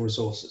natural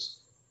resources.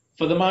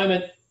 For the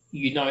moment,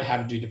 you know how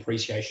to do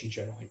depreciation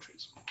journal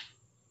entries.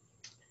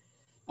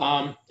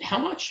 How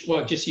much?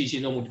 Well, just use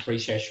your normal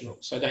depreciation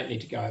rules, so I don't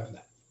need to go over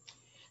that.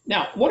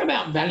 Now, what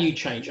about value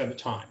change over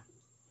time?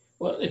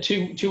 Well, there are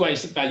two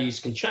ways that values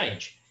can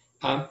change.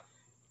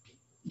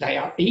 They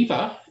are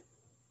either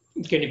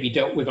going to be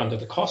dealt with under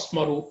the cost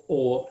model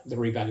or the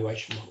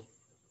revaluation model.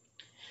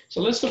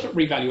 So let's look at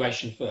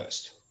revaluation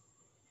first.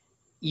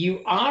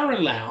 You are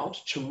allowed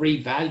to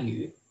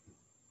revalue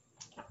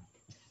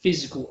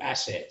physical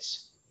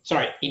assets,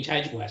 sorry,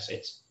 intangible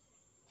assets,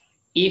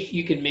 if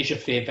you can measure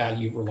fair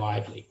value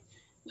reliably.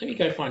 Let me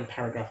go find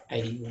paragraph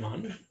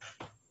 81.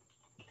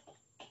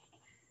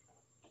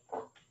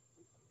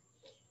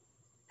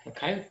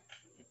 Okay,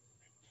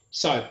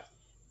 so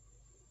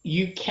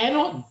you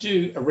cannot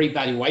do a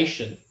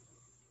revaluation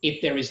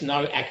if there is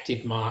no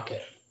active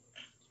market.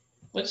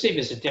 Let's see if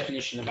there's a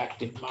definition of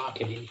active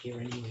market in here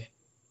anywhere.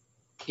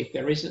 If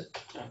there isn't,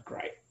 oh,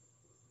 great.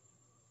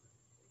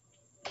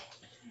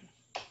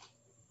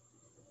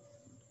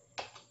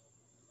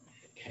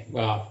 Okay,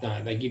 well,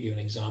 no, they give you an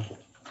example.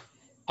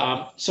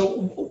 So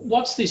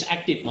what's this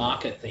active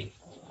market thing?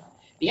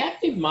 The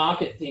active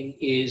market thing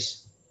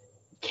is,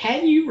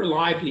 can you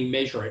reliably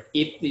measure it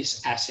if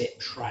this asset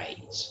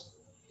trades?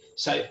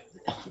 So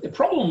the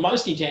problem with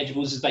most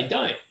intangibles is they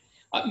don't.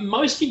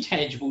 Most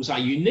intangibles are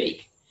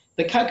unique.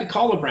 The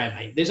Coca-Cola brand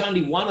name, there's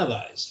only one of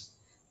those.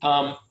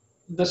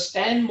 The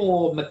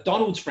Stanmore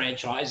McDonald's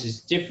franchise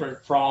is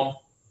different from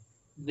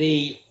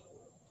the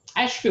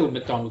Ashfield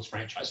McDonald's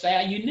franchise. They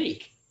are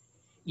unique.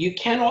 You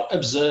cannot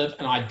observe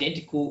an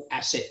identical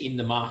asset in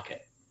the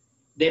market.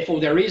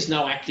 Therefore, there is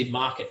no active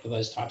market for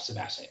those types of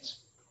assets.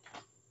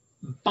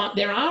 But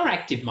there are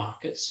active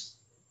markets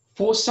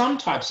for some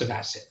types of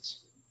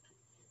assets.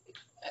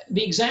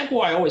 The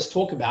example I always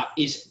talk about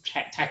is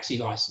taxi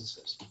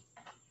licenses,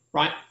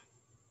 right?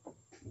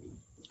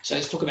 So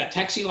let's talk about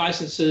taxi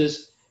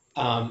licenses,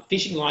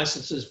 fishing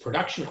licenses,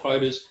 production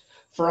quotas.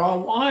 For a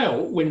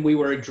while, when we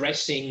were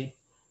addressing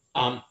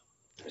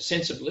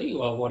sensibly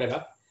or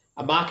whatever,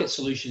 a market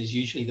solution is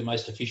usually the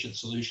most efficient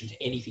solution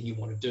to anything you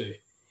want to do.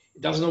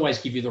 It doesn't always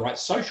give you the right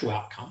social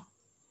outcome,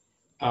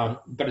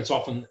 but it's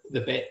often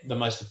the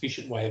most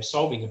efficient way of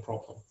solving a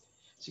problem.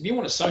 So if you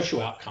want a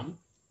social outcome,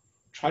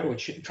 try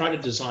to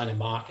design a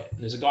market. And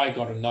there's a guy who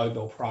got a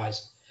Nobel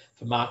Prize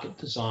for market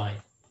design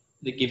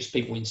that gives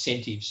people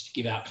incentives to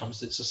give outcomes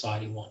that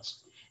society wants.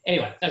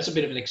 Anyway, that's a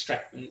bit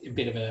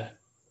of a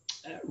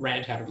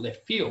rant out of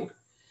left field.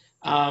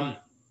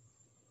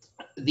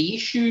 The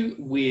issue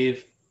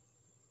with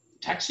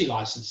taxi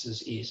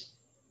licenses is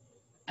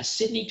a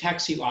Sydney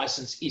taxi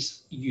license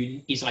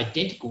is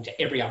identical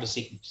to every other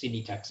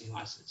Sydney taxi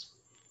license.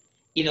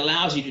 It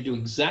allows you to do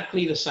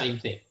exactly the same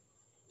thing.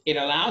 It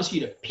allows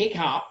you to pick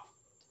up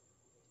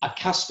a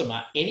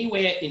customer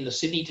anywhere in the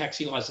Sydney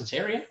taxi license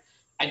area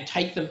and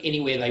take them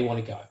anywhere they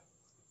want to go,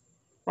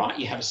 right?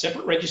 You have a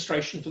separate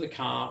registration for the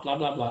car, blah,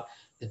 blah, blah.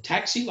 The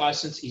taxi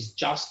license is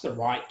just the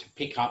right to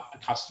pick up a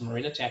customer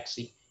in a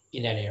taxi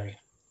in that area.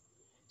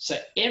 So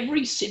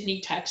every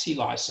Sydney taxi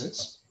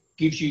license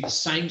gives you the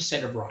same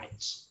set of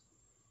rights.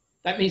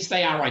 That means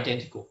they are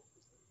identical.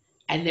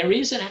 And there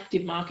is an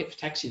active market for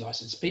taxi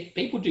license.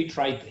 People do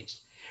trade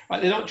these,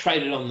 right? They're not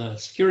traded on the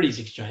securities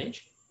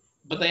exchange,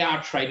 but they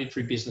are traded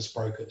through business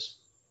brokers.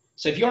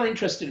 So if you're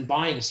interested in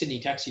buying a Sydney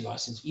taxi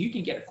license, you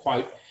can get a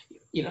quote,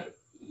 you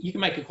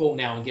can make a call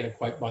now and get a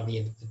quote by the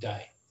end of the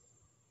day,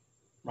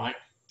 right?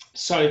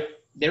 So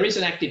there is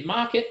an active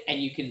market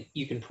and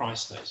you can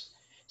price those.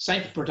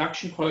 Same for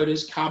production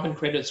quotas, carbon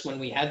credits when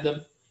we had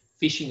them,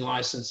 fishing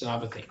license and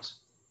other things.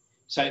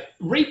 So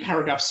read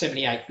paragraph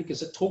 78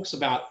 because it talks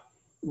about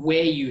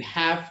where you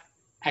have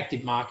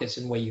active markets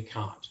and where you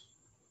can't,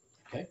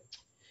 okay?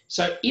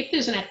 So if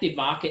there's an active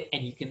market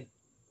and you can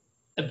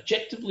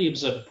objectively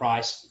observe the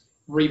price,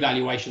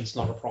 revaluation is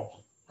not a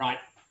problem, right?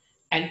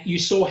 And you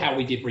saw how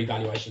we did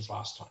revaluations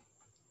last time.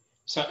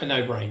 So a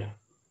no-brainer.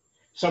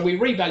 So we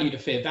revalue to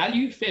fair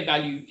value. Fair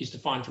value is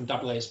defined from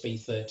AASB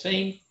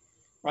 13,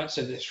 right?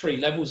 So there's 3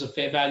 levels of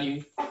fair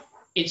value.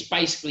 It's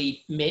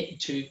basically meant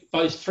to,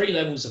 those 3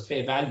 levels of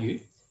fair value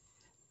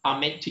are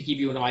meant to give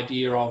you an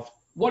idea of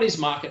what is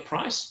market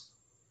price,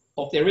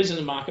 or if there isn't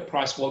a market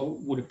price, what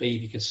would it be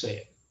if you could see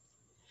it?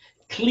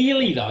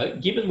 Clearly though,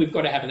 given we've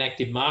got to have an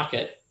active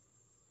market,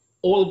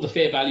 all of the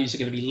fair values are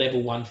going to be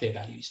level 1 fair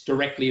values,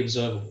 directly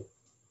observable.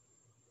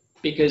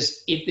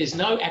 Because if there's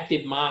no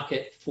active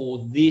market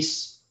for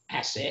this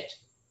asset,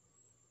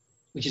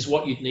 which is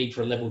what you'd need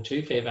for a level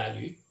 2 fair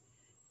value,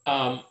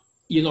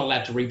 you're not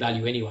allowed to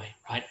revalue anyway,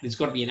 right? There's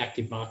got to be an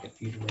active market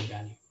for you to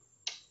revalue.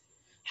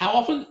 How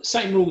often?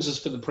 Same rules as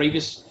for the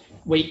previous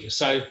week.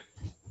 So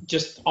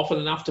just often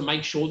enough to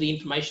make sure the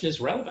information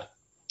is relevant.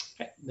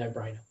 Okay, no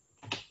brainer.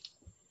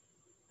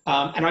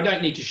 And I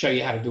don't need to show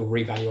you how to do a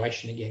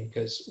revaluation again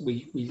because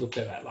we looked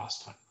at that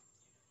last time.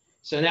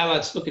 So now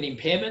let's look at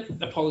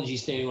impairment.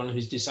 Apologies to anyone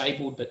who's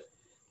disabled, but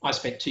I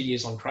spent 2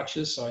 years on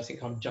crutches, so I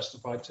think I'm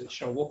justified to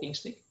show a walking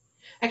stick.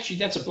 Actually,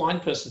 that's a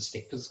blind person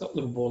stick because it's got a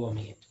little ball on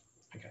the end.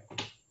 Okay.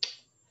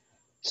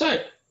 So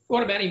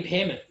what about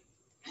impairment?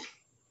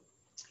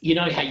 You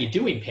know how you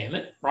do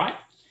impairment, right?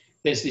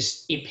 There's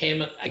this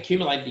impairment,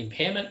 accumulated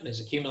impairment, there's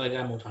accumulated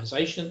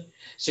amortization.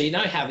 So you know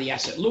how the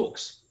asset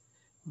looks,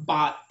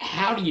 but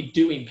how do you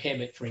do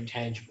impairment for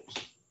intangibles?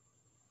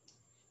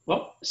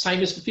 Well,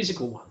 same as the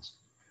physical ones,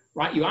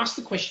 right? You ask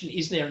the question,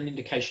 is there an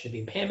indication of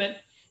impairment?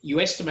 You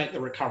estimate the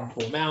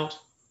recoverable amount,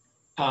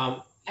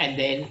 and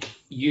then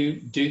you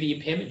do the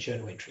impairment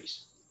journal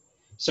entries.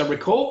 So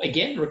recall,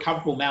 again, the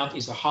recoverable amount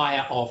is the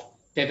higher of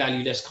fair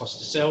value less cost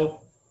to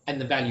sell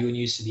and the value and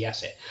use of the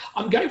asset.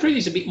 I'm going through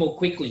these a bit more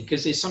quickly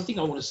because there's something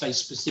I want to say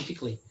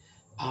specifically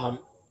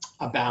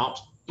about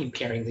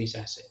impairing these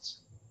assets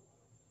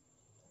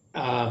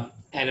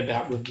and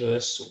about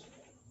reversal.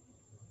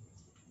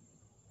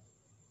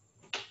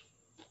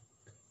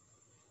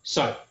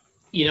 So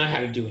you know how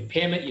to do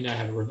impairment, you know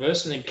how to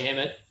reverse an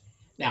impairment.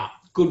 Now,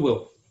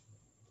 goodwill.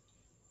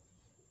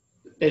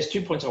 There's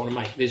 2 points I want to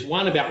make. There's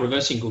one about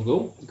reversing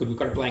goodwill, because we've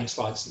got a blank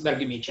slide, so that'll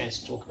give me a chance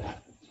to talk about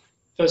it.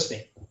 First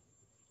thing,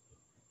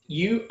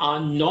 you are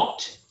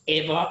not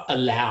ever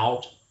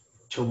allowed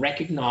to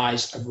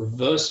recognize a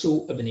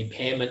reversal of an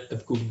impairment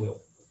of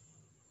goodwill.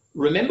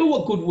 Remember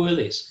what goodwill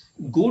is.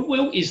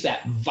 Goodwill is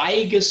that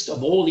vaguest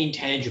of all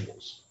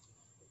intangibles.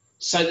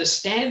 So the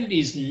standard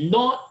is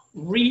not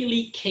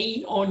really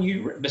keen on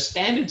you, the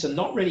standards are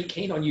not really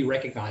keen on you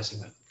recognizing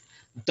them.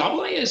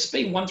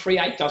 AASB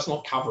 138 does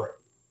not cover it,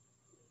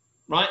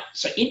 right?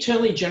 So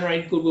internally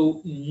generated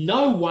goodwill,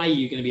 no way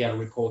you're going to be able to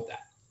record that.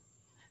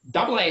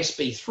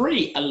 AASB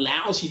 3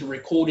 allows you to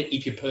record it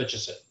if you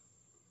purchase it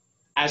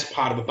as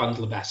part of a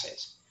bundle of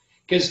assets.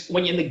 Because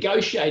when you're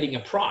negotiating a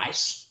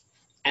price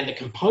and the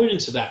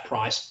components of that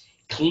price,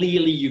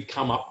 clearly you've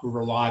come up with a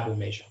reliable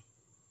measure.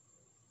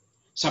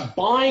 So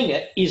buying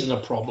it isn't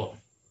a problem.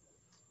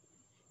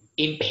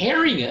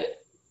 Impairing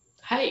it,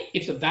 hey,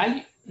 if the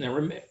value, now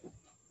remember,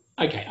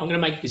 okay, I'm going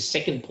to make this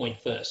second point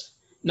first.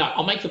 No,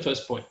 I'll make the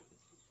first point.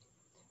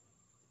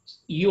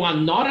 You are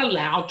not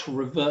allowed to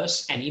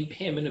reverse an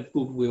impairment of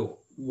goodwill.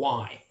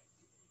 Why?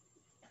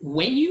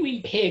 When you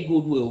impair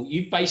goodwill,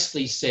 you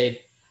basically said,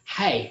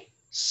 hey,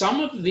 some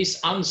of this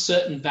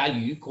uncertain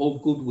value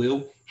called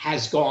goodwill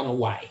has gone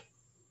away.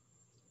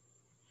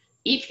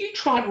 If you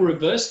try to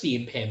reverse the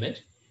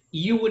impairment,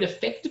 you would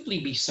effectively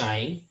be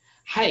saying,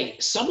 hey,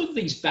 some of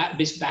this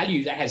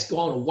value that has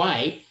gone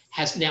away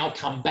has now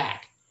come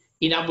back.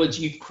 In other words,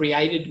 you've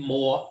created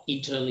more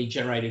internally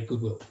generated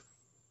goodwill.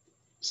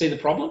 See the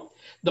problem?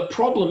 The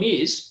problem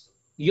is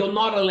you're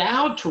not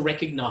allowed to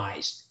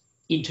recognize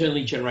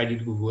internally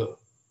generated goodwill.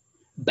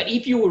 But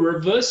if you were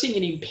reversing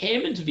an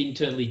impairment of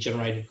internally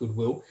generated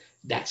goodwill,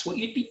 that's what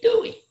you'd be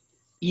doing.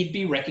 You'd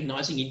be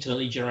recognizing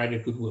internally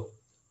generated goodwill.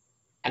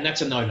 And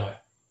that's a no-no,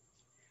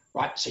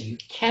 right? So you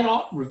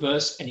cannot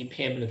reverse an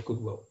impairment of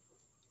goodwill,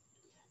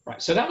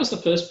 right? So that was the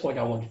first point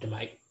I wanted to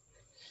make.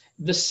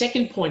 The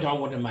second point I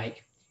want to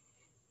make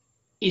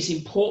is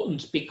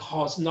important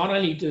because not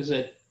only does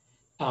it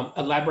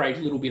elaborate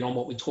a little bit on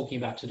what we're talking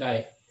about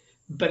today,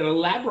 but it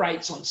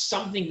elaborates on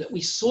something that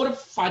we sort of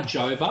fudge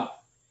over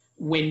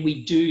when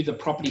we do the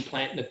property,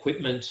 plant and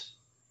equipment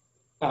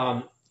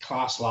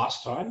class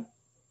last time.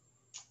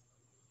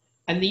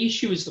 And the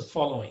issue is the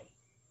following.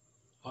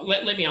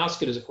 Let me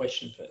ask it as a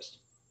question first.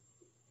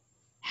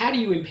 How do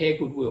you impair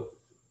goodwill?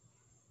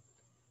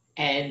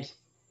 And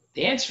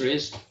the answer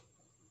is,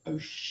 oh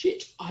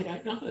shit, I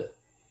don't know.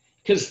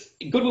 Because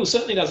goodwill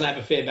certainly doesn't have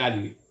a fair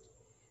value.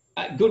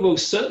 Goodwill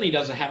certainly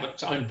doesn't have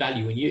its own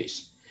value in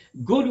use.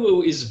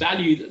 Goodwill is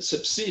value that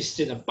subsists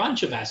in a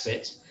bunch of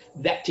assets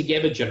that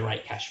together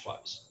generate cash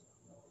flows.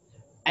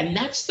 And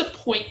that's the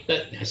point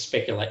that,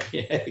 speculate,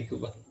 yeah,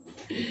 good one.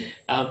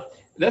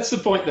 That's the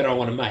point that I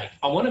want to make.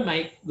 I want to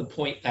make the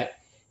point that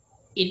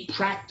in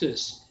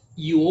practice,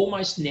 you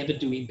almost never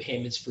do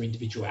impairments for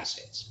individual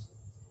assets.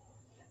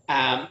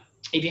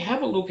 If you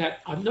have a look at,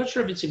 I'm not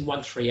sure if it's in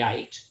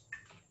 138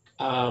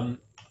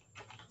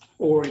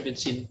 or if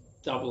it's in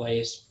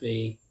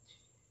AASB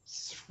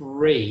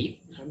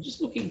 3. I'm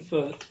just looking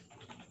for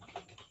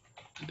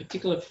a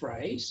particular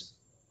phrase.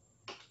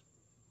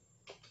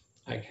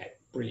 Okay,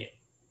 brilliant.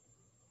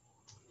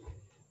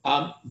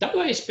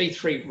 AASB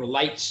 3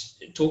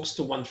 talks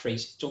to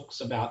 136,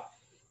 talks about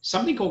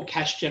something called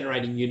cash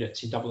generating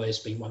units in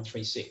AASB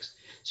 136.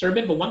 So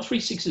remember,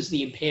 136 is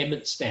the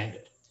impairment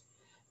standard.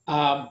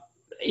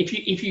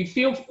 If you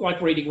feel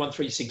like reading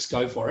 136,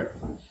 go for it.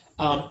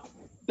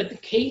 But the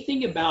key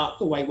thing about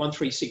the way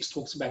 136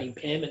 talks about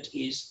impairment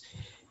is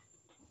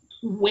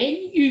when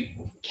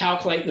you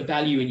calculate the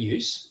value in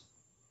use,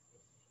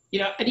 you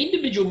know, an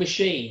individual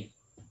machine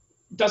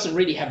doesn't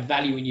really have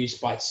value in use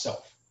by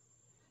itself.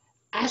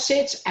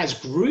 Assets as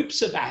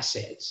groups of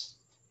assets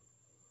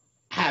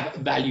have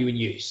value in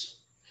use.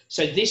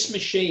 So this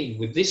machine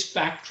with this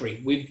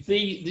factory, with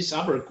this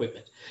other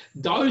equipment,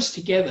 those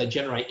together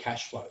generate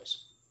cash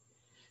flows.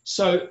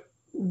 So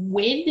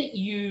when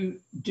you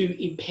do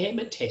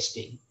impairment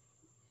testing,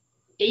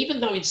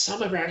 even though in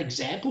some of our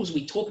examples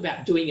we talk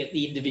about doing it at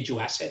the individual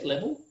asset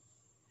level,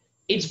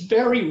 it's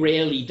very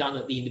rarely done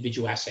at the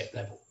individual asset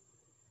level.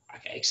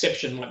 Okay,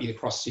 exception might be the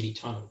cross-city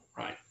tunnel,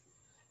 right?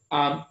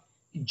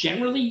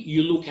 Generally,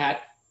 you look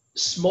at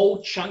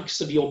small chunks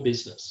of your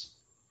business.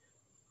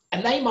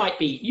 And you might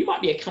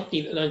be a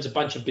company that owns a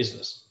bunch of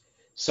business.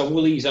 So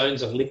Woolies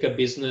owns a liquor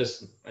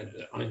business,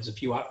 owns a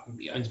few up,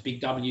 owns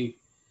Big W.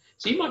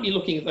 So you might be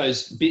looking at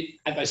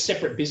those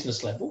separate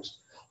business levels,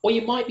 or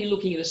you might be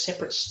looking at a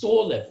separate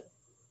store level.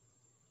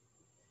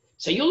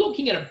 So you're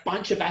looking at a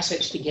bunch of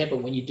assets together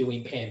when you do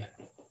impairment,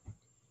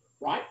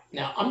 right?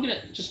 Now, I'm going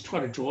to just try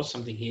to draw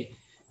something here.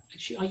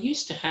 Actually, I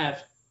used to have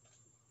a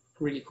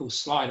really cool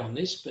slide on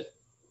this, but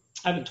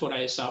I haven't taught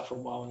ASR for a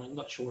while, and I'm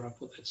not sure where I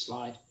put that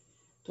slide.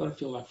 Don't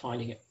feel like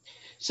finding it.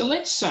 So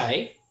let's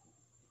say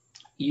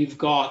you've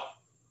got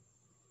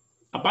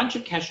a bunch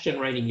of cash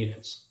generating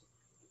units.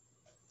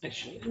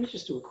 Actually, let me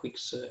just do a quick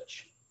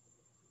search.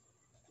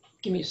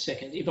 Give me a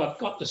second. If I've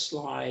got the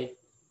slide,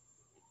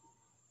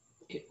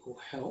 it will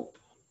help.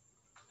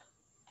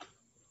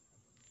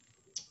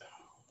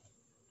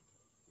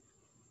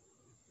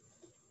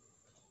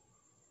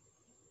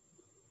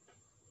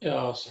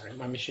 Oh, sorry,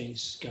 my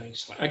machine's going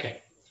slow.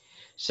 Okay.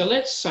 So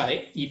let's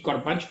say you've got a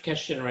bunch of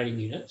cash generating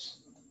units.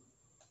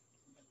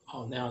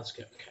 Oh, now it's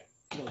good.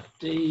 Okay. Well,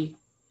 D.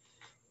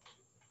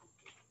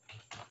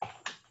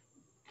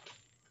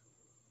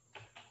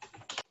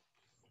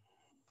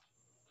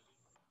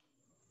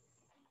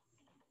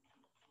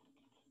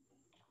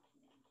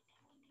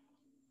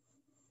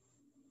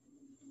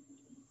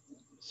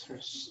 Sorry,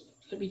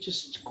 let me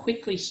just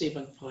quickly see if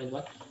I can find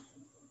one.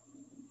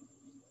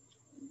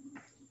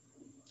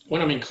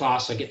 When I'm in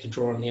class, I get to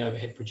draw on the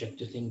overhead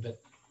projector thing, but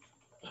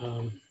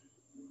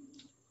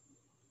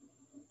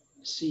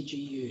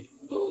CGU.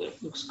 Oh,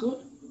 that looks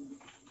good.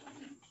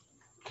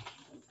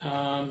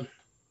 Not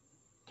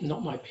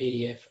my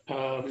PDF.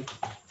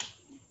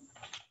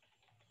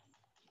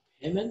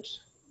 Impairment.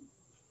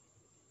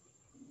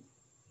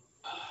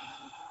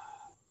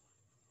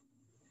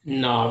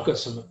 No, I've got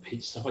some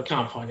Pete stuff. I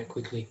can't find it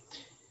quickly.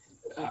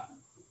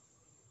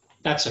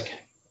 That's okay.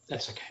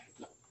 That's okay.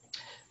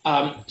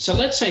 So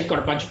let's say you've got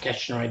a bunch of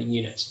cash generating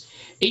units.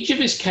 Each of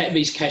these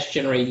cash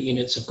generating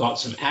units have got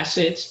some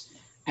assets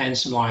and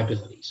some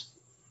liabilities,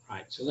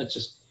 right? So let's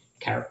just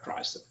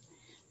characterize them.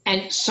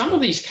 And some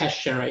of these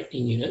cash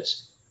generating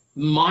units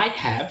might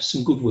have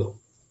some goodwill,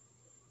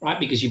 right?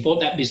 Because you bought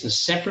that business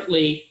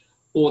separately,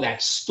 or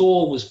that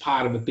store was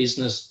part of a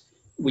business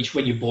which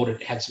when you bought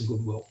it had some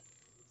goodwill.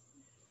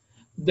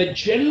 The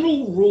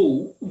general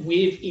rule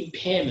with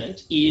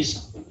impairment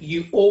is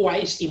you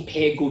always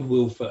impair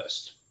goodwill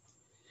first.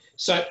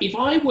 So if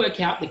I work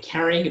out the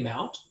carrying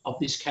amount of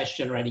this cash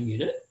generating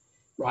unit,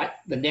 right,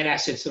 the net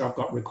assets that I've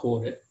got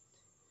recorded,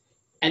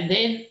 and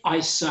then I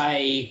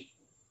say,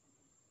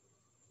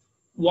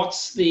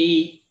 what's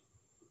the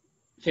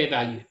fair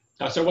value?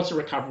 So what's the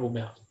recoverable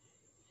amount?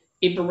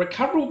 If the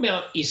recoverable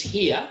amount is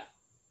here,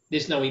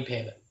 there's no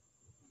impairment.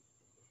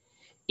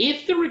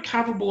 If the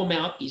recoverable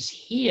amount is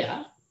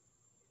here,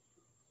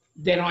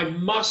 then I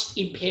must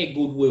impair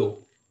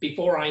goodwill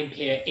before I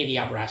impair any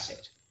other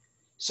asset.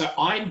 So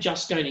I'm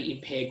just going to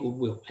impair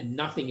goodwill and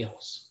nothing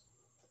else.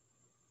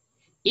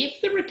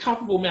 If the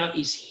recoverable amount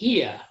is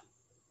here,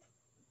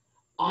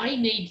 I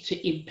need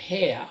to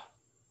impair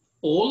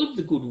all of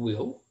the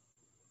goodwill,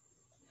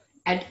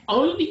 and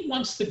only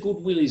once the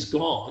goodwill is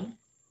gone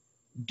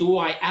do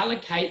I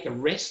allocate the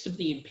rest of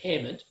the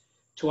impairment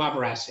to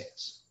other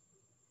assets.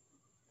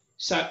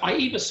 So I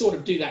either sort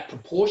of do that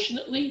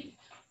proportionately,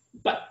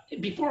 but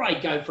before I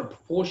go for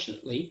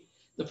proportionately,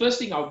 the first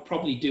thing I would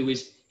probably do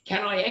is,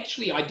 can I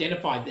actually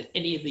identify that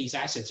any of these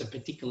assets are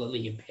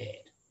particularly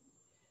impaired?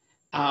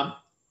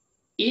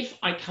 If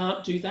I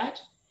can't do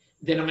that,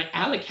 then I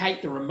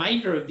allocate the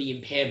remainder of the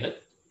impairment,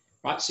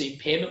 right? So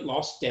impairment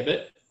loss,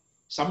 debit,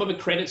 some of the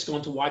credit's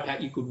gone to wipe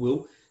out your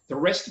goodwill, the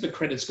rest of the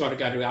credit's got to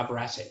go to other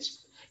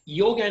assets.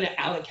 You're going to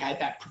allocate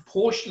that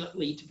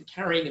proportionately to the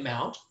carrying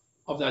amount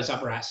of those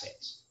other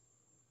assets.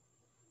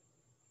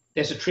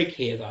 There's a trick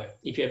here though,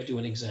 if you ever do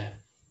an exam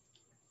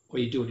or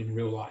you do it in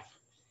real life.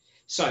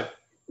 So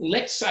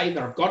let's say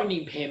that I've got an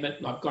impairment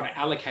and I've got to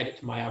allocate it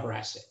to my other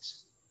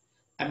assets.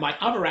 And my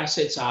other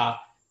assets are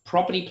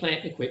property,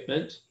 plant, and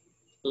equipment,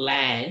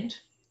 land,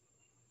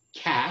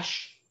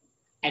 cash,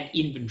 and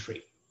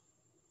inventory.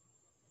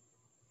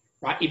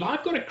 Right? If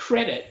I've got a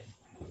credit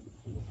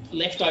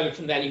left over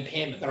from that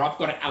impairment that I've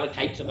got to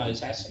allocate to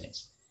those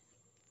assets,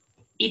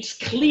 it's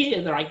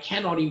clear that I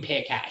cannot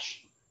impair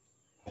cash.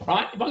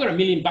 Right? If I've got $1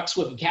 million worth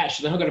of cash,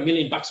 then I've got $1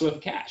 million worth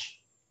of cash.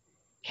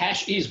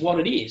 Cash is what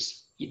it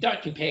is. You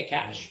don't compare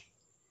cash.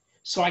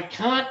 So I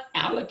can't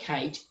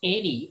allocate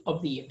any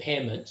of the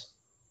impairment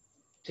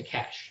to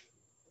cash.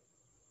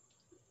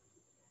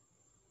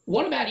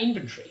 What about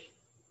inventory?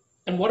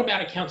 And what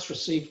about accounts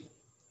receivable?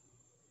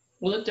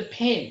 Well, it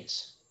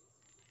depends.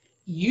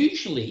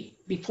 Usually,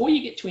 before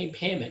you get to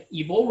impairment,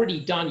 you've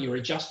already done your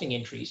adjusting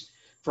entries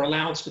for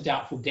allowance for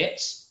doubtful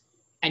debts,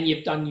 and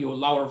you've done your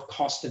lower of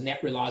cost and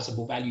net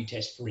realizable value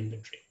test for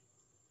inventory.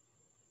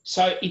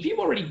 So if you've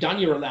already done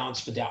your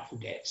allowance for doubtful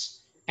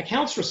debts,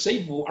 accounts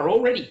receivable are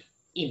already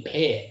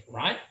impaired,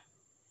 right?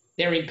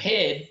 They're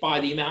impaired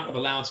by the amount of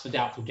allowance for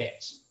doubtful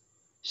debts.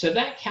 So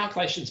that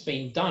calculation's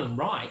been done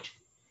right.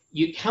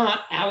 You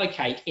can't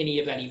allocate any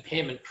of that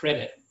impairment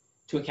credit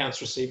to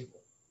accounts receivable.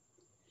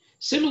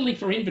 Similarly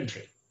for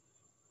inventory,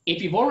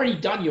 if you've already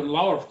done your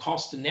lower of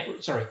cost and net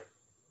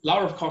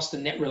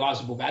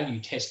realizable value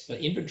test for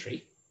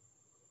inventory,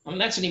 I mean,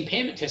 that's an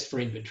impairment test for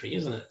inventory,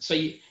 isn't it? So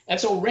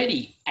that's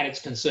already at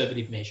its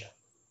conservative measure.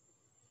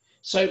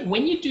 So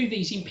when you do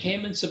these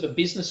impairments of a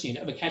business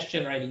unit, of a cash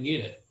generating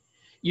unit,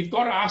 you've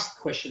got to ask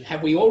the question,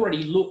 have we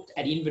already looked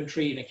at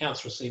inventory and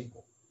accounts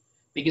receivable?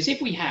 Because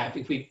if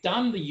we've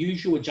done the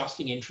usual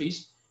adjusting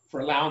entries for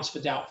allowance for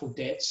doubtful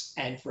debts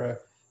and for a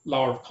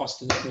lower of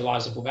cost and net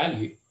realizable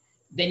value,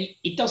 then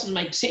it doesn't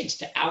make sense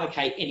to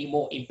allocate any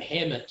more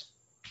impairment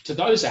to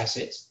those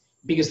assets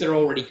because they're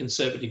already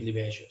conservatively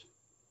measured.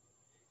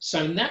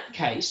 So in that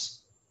case,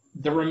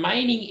 the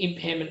remaining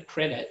impairment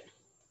credit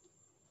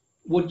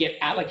would get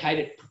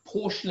allocated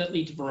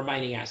proportionately to the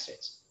remaining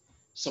assets.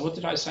 So what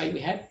did I say we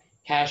had?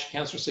 Cash,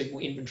 accounts receivable,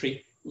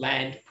 inventory,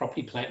 land,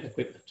 property, plant, and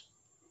equipment.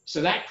 So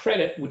that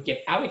credit would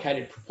get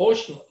allocated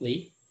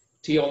proportionately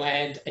to your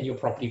land and your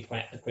property,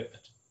 plant, and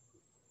equipment.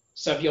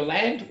 So if your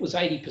land was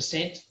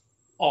 80%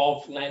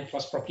 of land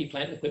plus property,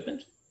 plant, and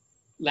equipment,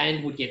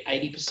 land would get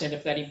 80%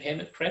 of that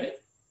impairment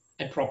credit,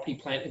 and property,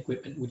 plant, and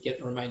equipment would get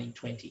the remaining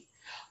 20.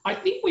 I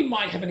think we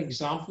might have an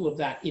example of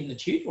that in the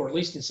tube, or at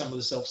least in some of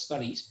the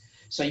self-studies.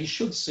 So you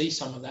should see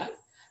some of that.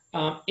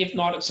 If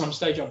not, at some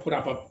stage, I'll put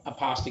up a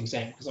past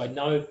exam, because I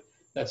know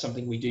that's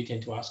something we do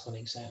tend to ask on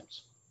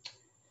exams.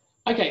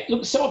 Okay,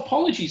 look, so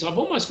apologies. I've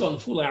almost gone the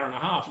full hour and a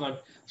half, and I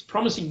was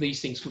promising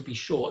these things would be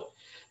short.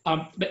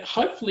 But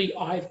hopefully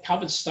I've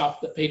covered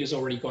stuff that Peter's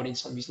already got in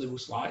some of his little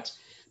slides.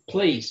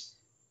 Please,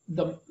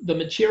 the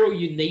material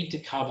you need to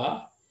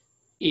cover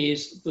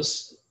is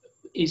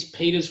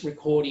Peter's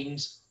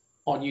recordings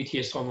on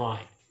UTS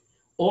Online.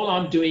 All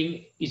I'm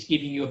doing is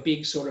giving you a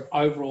big sort of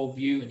overall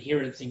view, and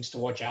here are the things to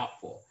watch out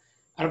for.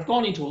 And I've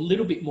gone into a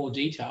little bit more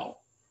detail,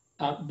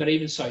 but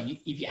even so,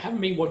 if you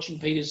haven't been watching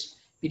Peter's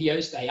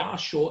videos, they are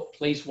short,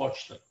 please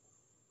watch them.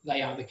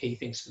 They are the key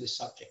things for this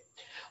subject.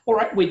 All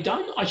right, we're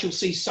done. I shall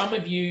see some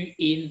of you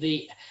in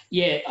the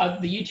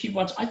YouTube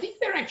ones. I think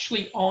they're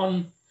actually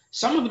on,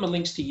 some of them are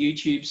links to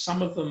YouTube,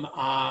 some of them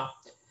are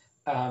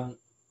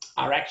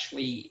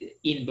actually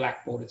in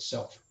Blackboard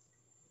itself.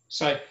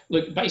 So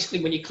look,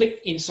 basically when you click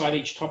inside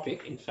each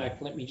topic, in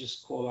fact, let me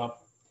just call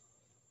up,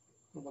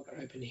 what have I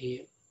got open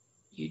here?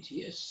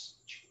 UTS,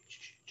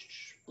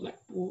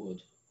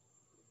 Blackboard.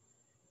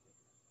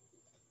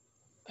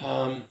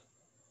 I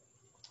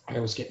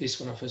always get this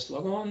when I first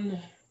log on.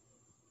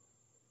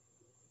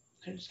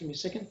 Just give me a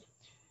second.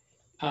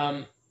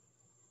 I'm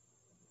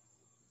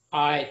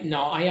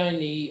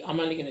only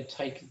going to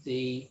take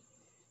the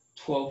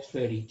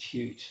 12:30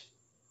 tute,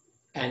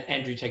 and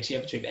Andrew takes the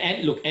other two.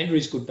 And look,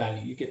 Andrew's good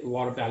value. You get a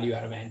lot of value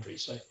out of Andrew.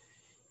 So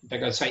in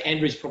fact, I'd say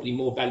Andrew's probably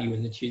more value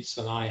in the tutes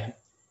than I am.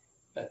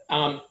 But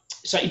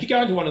so if you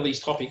go into one of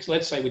these topics,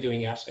 let's say we're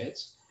doing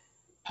assets.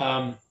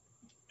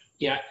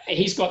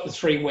 He's got the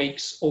 3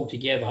 weeks all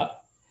together.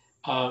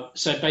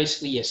 So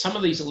basically, yeah, some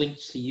of these are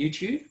links to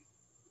YouTube.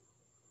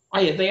 Oh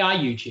yeah, they are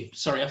YouTube.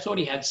 Sorry, I thought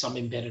he had some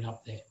embedded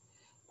up there.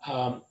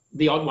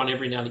 The odd one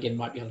every now and again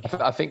might be on.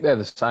 I think they're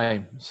the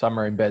same. Some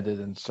are embedded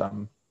and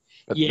some,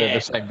 but they're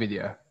the same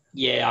video.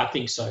 Yeah, I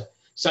think so.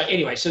 So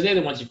anyway, so they're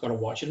the ones you've got to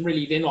watch, and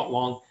really they're not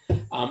long.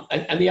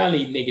 And the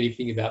only negative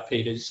thing about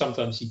Peter is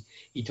sometimes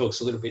he talks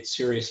a little bit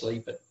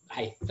seriously, but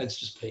hey, that's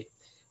just Pete.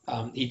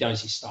 He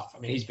knows his stuff. I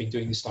mean, he's been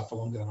doing this stuff for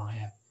longer than I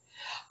have.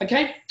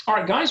 Okay, all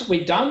right, guys,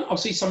 we're done. I'll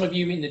see some of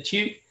you in the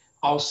tube.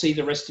 I'll see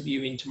the rest of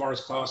you in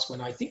tomorrow's class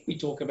when I think we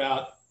talk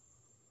about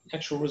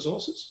natural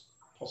resources,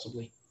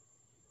 possibly.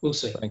 We'll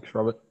see. Thanks,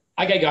 Robert.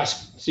 Okay,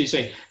 guys, see you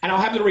soon. And I'll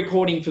have the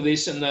recording for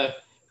this and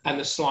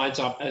the slides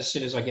up as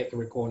soon as I get the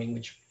recording,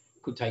 which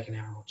could take an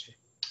hour or two.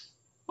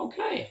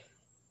 Okay.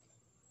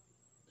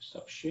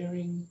 Stop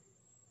sharing.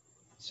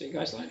 See you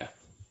guys later.